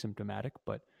often asymptomatic,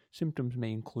 but symptoms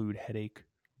may include headache,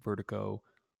 vertigo,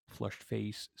 flushed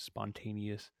face,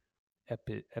 spontaneous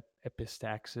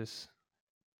epistaxis,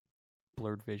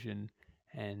 blurred vision,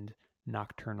 and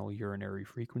nocturnal urinary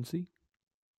frequency.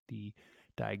 The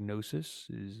diagnosis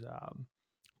is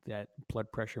that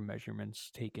blood pressure measurements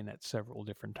taken at several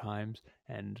different times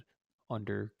and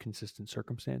under consistent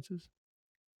circumstances.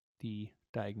 The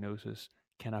diagnosis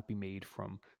cannot be made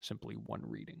from simply one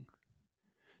reading.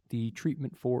 The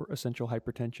treatment for essential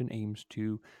hypertension aims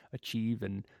to achieve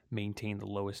and maintain the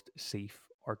lowest safe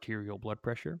arterial blood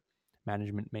pressure.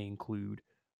 Management may include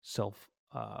some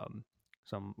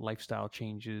lifestyle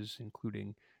changes,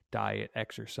 including diet,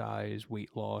 exercise,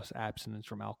 weight loss, abstinence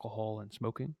from alcohol and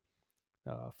smoking.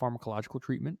 Pharmacological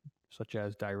treatment, such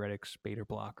as diuretics, beta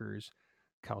blockers,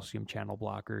 calcium channel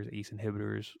blockers, ACE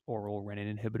inhibitors, oral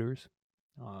renin inhibitors,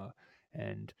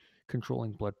 and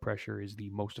controlling blood pressure is the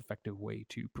most effective way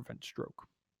to prevent stroke.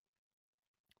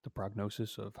 The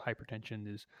prognosis of hypertension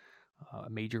is a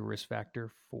major risk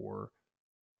factor for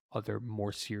other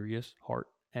more serious heart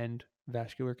and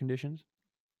vascular conditions.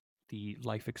 The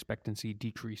life expectancy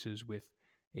decreases with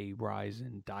a rise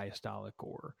in diastolic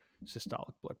or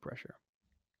systolic blood pressure.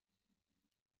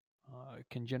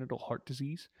 Congenital heart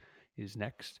disease is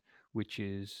next, which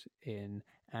is an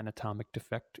anatomic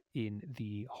defect in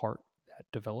the heart that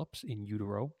develops in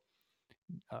utero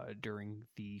during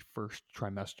the first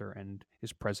trimester and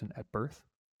is present at birth.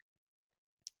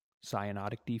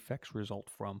 Cyanotic defects result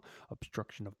from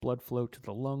obstruction of blood flow to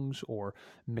the lungs or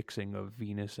mixing of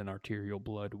venous and arterial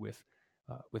blood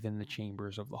within the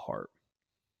chambers of the heart.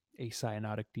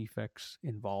 Acyanotic defects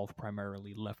involve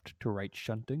primarily left to right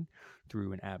shunting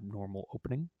through an abnormal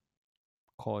opening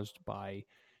caused by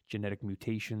genetic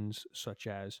mutations such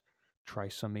as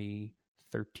trisomy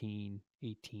 13,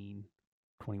 18,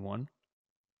 21.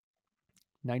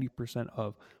 90%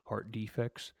 of heart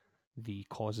defects, the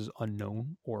cause is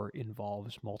unknown or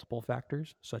involves multiple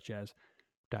factors such as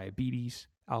diabetes,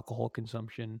 alcohol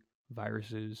consumption,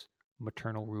 viruses,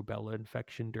 maternal rubella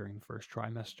infection during the first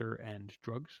trimester, and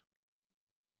drugs.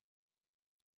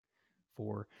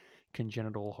 For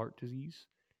congenital heart disease,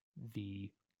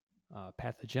 the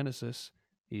pathogenesis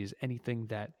is anything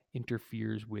that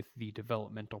interferes with the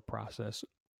developmental process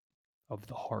of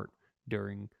the heart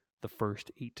during the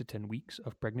first 8 to 10 weeks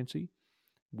of pregnancy,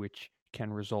 which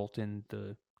can result in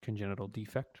the congenital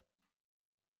defect.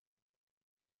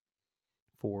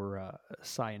 For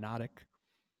cyanotic,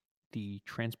 the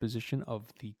transposition of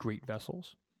the great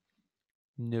vessels,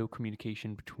 no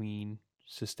communication between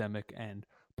systemic and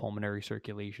pulmonary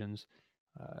circulations.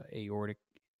 Aorta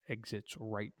exits the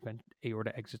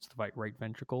right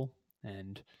ventricle,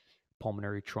 and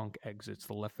pulmonary trunk exits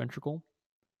the left ventricle.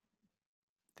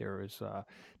 There is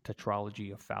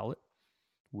tetralogy of Fallot,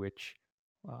 which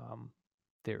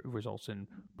there results in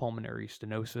pulmonary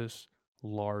stenosis,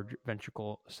 large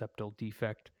ventricle septal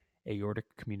defect, aortic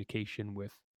communication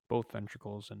with both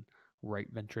ventricles, and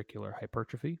right ventricular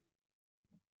hypertrophy.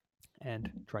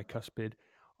 And tricuspid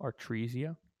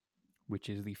atresia, which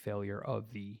is the failure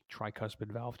of the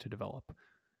tricuspid valve to develop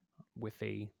with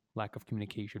a lack of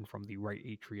communication from the right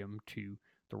atrium to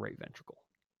the right ventricle.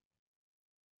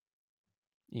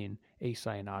 In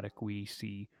acyanotic, we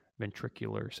see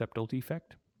ventricular septal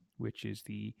defect, which is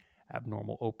the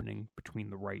abnormal opening between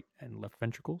the right and left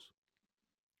ventricles.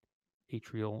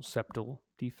 Atrial septal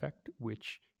defect,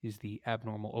 which is the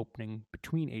abnormal opening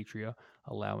between atria,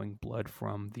 allowing blood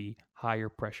from the higher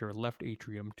pressure left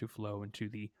atrium to flow into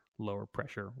the lower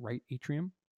pressure right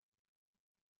atrium.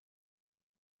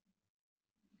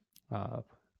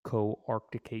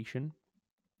 Coarctication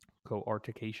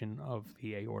of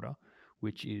the aorta,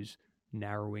 which is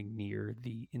narrowing near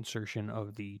the insertion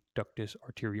of the ductus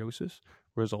arteriosus,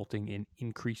 resulting in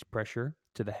increased pressure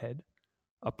to the head,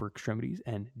 upper extremities,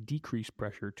 and decreased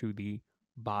pressure to the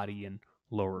body and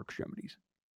lower extremities.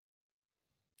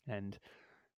 And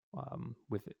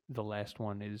with the last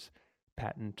one is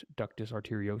patent ductus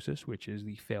arteriosus, which is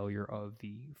the failure of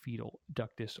the fetal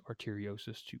ductus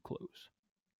arteriosus to close.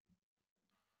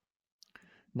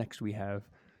 Next, we have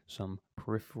some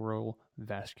peripheral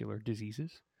vascular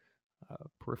diseases.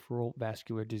 Peripheral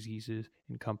vascular diseases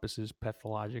encompasses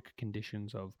pathologic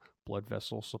conditions of blood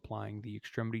vessels supplying the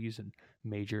extremities and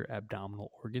major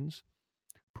abdominal organs.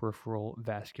 Peripheral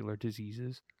vascular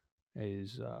diseases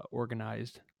is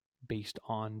organized based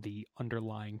on the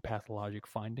underlying pathologic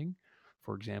finding.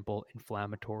 For example,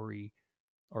 inflammatory,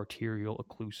 arterial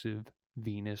occlusive,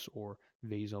 venous, or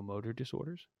vasomotor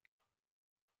disorders.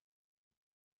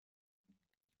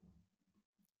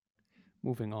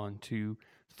 Moving on to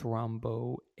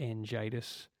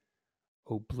thromboangiitis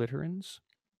obliterans,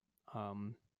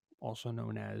 also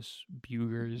known as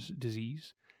Buerger's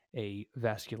disease, a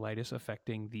vasculitis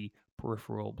affecting the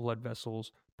peripheral blood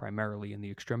vessels, primarily in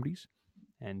the extremities,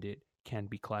 and it can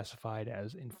be classified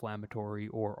as inflammatory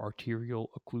or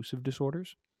arterial occlusive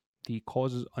disorders. The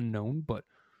cause is unknown, but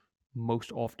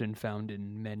most often found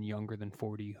in men younger than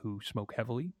 40 who smoke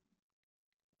heavily.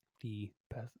 The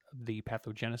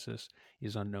pathogenesis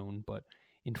is unknown, but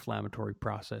inflammatory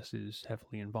process is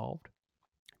heavily involved.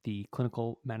 The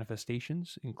clinical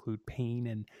manifestations include pain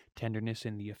and tenderness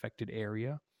in the affected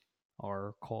area,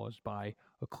 are caused by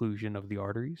occlusion of the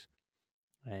arteries,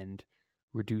 and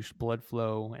reduced blood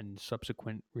flow and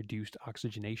subsequent reduced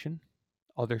oxygenation.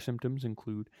 Other symptoms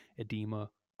include edema,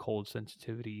 cold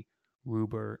sensitivity,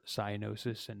 rubor,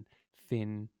 cyanosis, and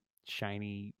thin,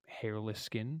 shiny, hairless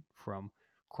skin from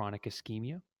chronic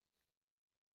ischemia.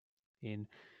 In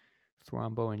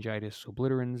thromboangiitis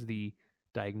obliterans, the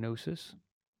diagnosis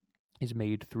is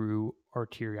made through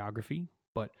arteriography,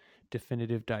 but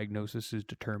definitive diagnosis is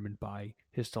determined by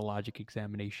histologic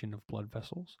examination of blood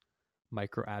vessels,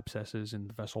 microabscesses in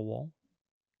the vessel wall.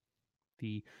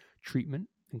 The treatment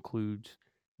includes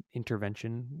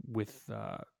intervention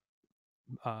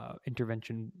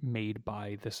made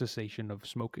by the cessation of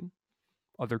smoking.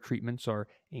 Other treatments are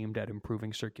aimed at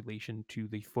improving circulation to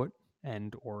the foot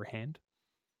and or hand.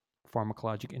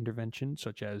 Pharmacologic intervention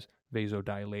such as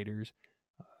vasodilators,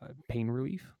 pain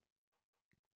relief,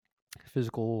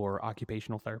 physical or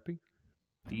occupational therapy.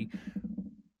 The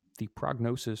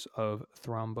prognosis of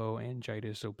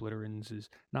thromboangiitis obliterans is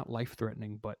not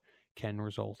life-threatening, but can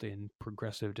result in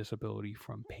progressive disability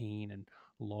from pain and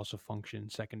loss of function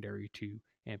secondary to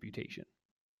amputation.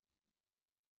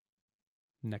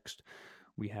 Next,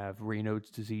 we have Raynaud's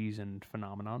disease and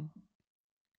phenomenon,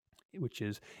 which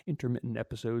is intermittent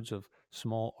episodes of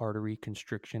small artery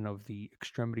constriction of the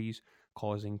extremities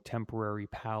causing temporary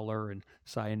pallor and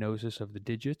cyanosis of the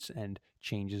digits and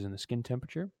changes in the skin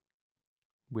temperature.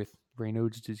 With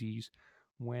Raynaud's disease,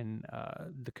 when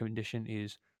the condition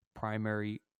is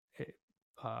primary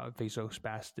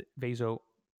vasoplastic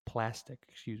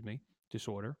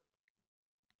disorder,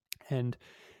 and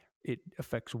it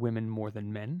affects women more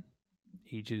than men,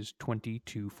 ages 20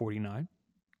 to 49.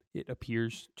 It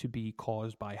appears to be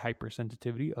caused by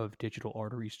hypersensitivity of digital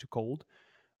arteries to cold,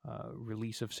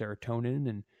 release of serotonin,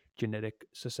 and genetic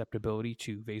susceptibility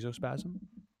to vasospasm.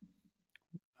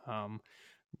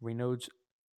 Raynaud's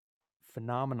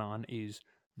phenomenon is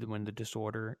when the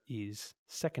disorder is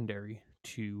secondary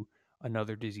to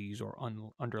another disease or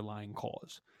underlying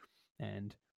cause.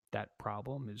 And that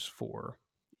problem is for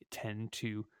 10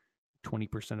 to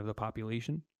 20% of the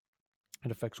population.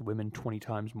 It affects women 20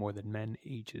 times more than men,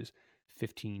 ages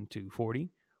 15 to 40,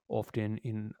 often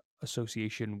in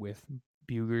association with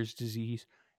Buerger's disease,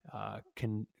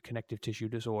 connective tissue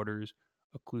disorders,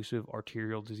 occlusive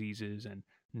arterial diseases, and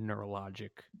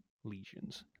neurologic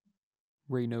lesions.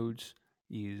 Raynaud's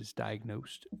is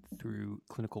diagnosed through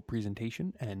clinical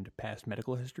presentation and past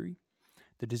medical history.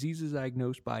 The disease is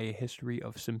diagnosed by a history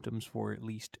of symptoms for at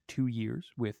least 2 years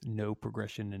with no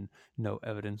progression and no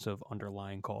evidence of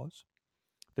underlying cause.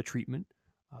 The treatment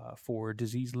for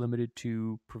disease limited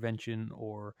to prevention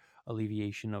or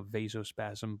alleviation of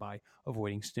vasospasm by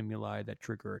avoiding stimuli that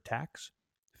trigger attacks,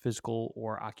 physical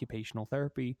or occupational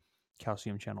therapy,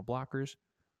 calcium channel blockers.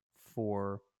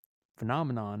 For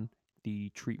phenomenon,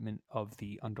 the treatment of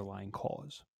the underlying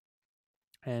cause.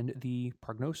 And the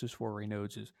prognosis for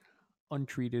Raynaud's is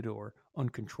untreated or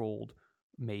uncontrolled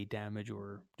may damage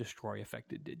or destroy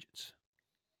affected digits.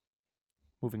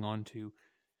 Moving on to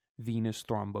venous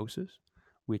thrombosis,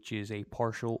 which is a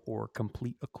partial or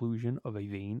complete occlusion of a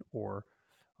vein or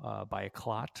by a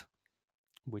clot,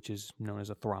 which is known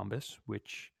as a thrombus,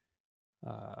 which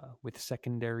with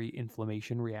secondary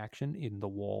inflammation reaction in the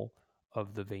wall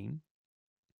of the vein.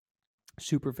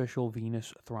 Superficial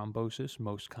venous thrombosis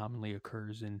most commonly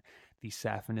occurs in the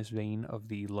saphenous vein of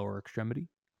the lower extremity.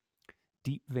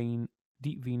 Deep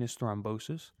venous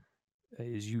thrombosis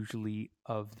is usually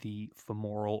of the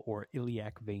femoral or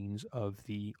iliac veins of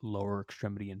the lower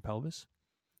extremity and pelvis.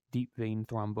 Deep vein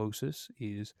thrombosis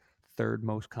is third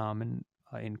most common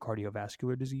in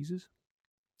cardiovascular diseases.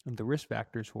 And the risk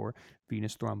factors for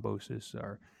venous thrombosis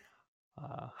are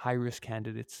high-risk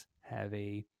candidates have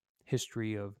a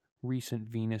history of recent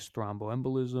venous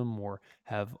thromboembolism or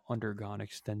have undergone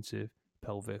extensive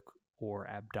pelvic or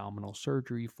abdominal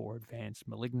surgery for advanced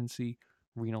malignancy,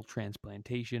 renal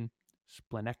transplantation,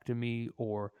 splenectomy,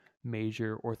 or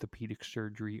major orthopedic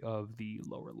surgery of the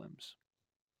lower limbs.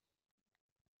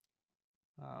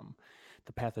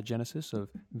 The pathogenesis of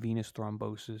venous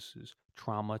thrombosis is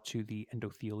trauma to the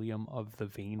endothelium of the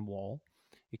vein wall,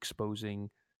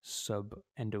 exposing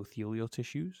subendothelial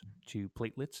tissues to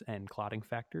platelets and clotting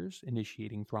factors,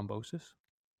 initiating thrombosis.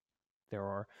 There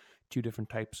are 2 different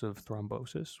types of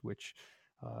thrombosis, which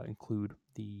include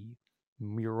the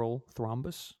mural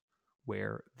thrombus,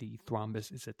 where the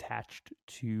thrombus is attached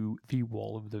to the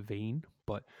wall of the vein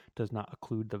but does not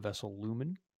occlude the vessel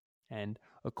lumen, and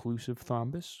occlusive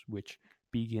thrombus, which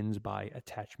begins by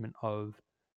attachment of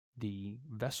the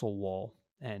vessel wall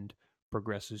and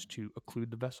progresses to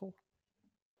occlude the vessel.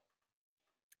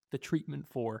 The treatment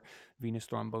for venous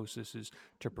thrombosis is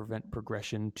to prevent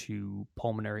progression to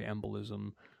pulmonary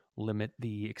embolism, limit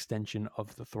the extension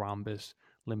of the thrombus,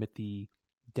 limit the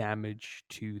damage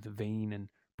to the vein, and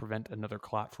prevent another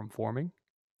clot from forming.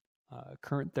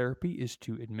 Current therapy is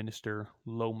to administer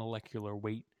low molecular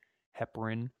weight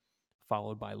heparin,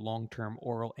 followed by long-term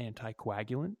oral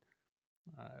anticoagulant,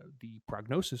 The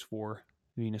prognosis for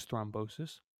venous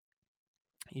thrombosis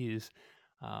is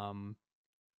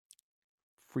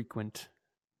frequent.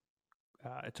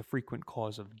 It's a frequent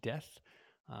cause of death.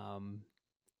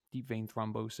 Deep vein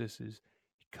thrombosis is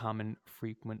a common,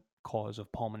 frequent cause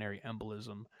of pulmonary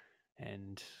embolism,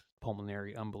 and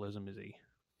pulmonary embolism is a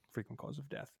frequent cause of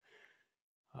death.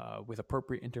 With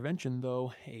appropriate intervention,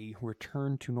 though, a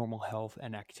return to normal health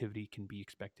and activity can be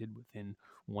expected within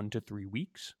 1 to 3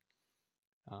 weeks.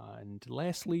 And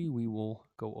lastly, we will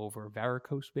go over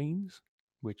varicose veins,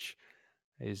 which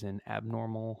is an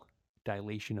abnormal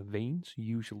dilation of veins,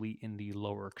 usually in the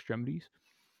lower extremities,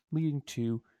 leading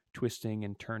to twisting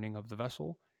and turning of the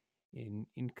vessel,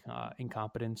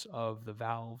 incompetence of the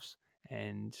valves,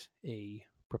 and a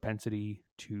propensity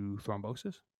to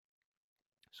thrombosis.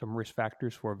 Some risk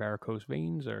factors for varicose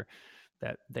veins are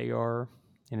that they are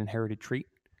an inherited trait,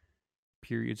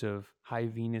 periods of high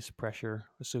venous pressure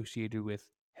associated with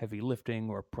heavy lifting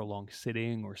or prolonged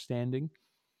sitting or standing,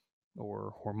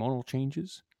 or hormonal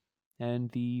changes.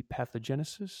 And the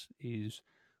pathogenesis is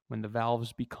when the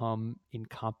valves become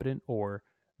incompetent or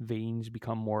veins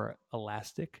become more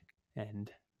elastic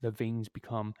and the veins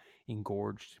become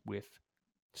engorged with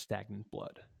stagnant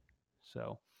blood.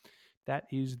 So that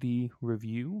is the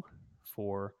review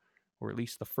for, or at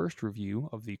least the first review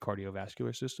of the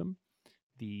cardiovascular system.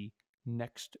 The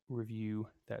next review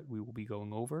that we will be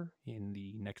going over in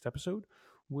the next episode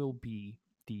will be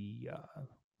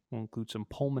will include some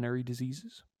pulmonary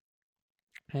diseases.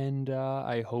 And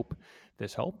I hope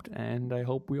this helped, and I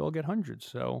hope we all get hundreds.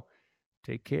 So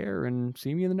take care and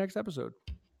see me in the next episode.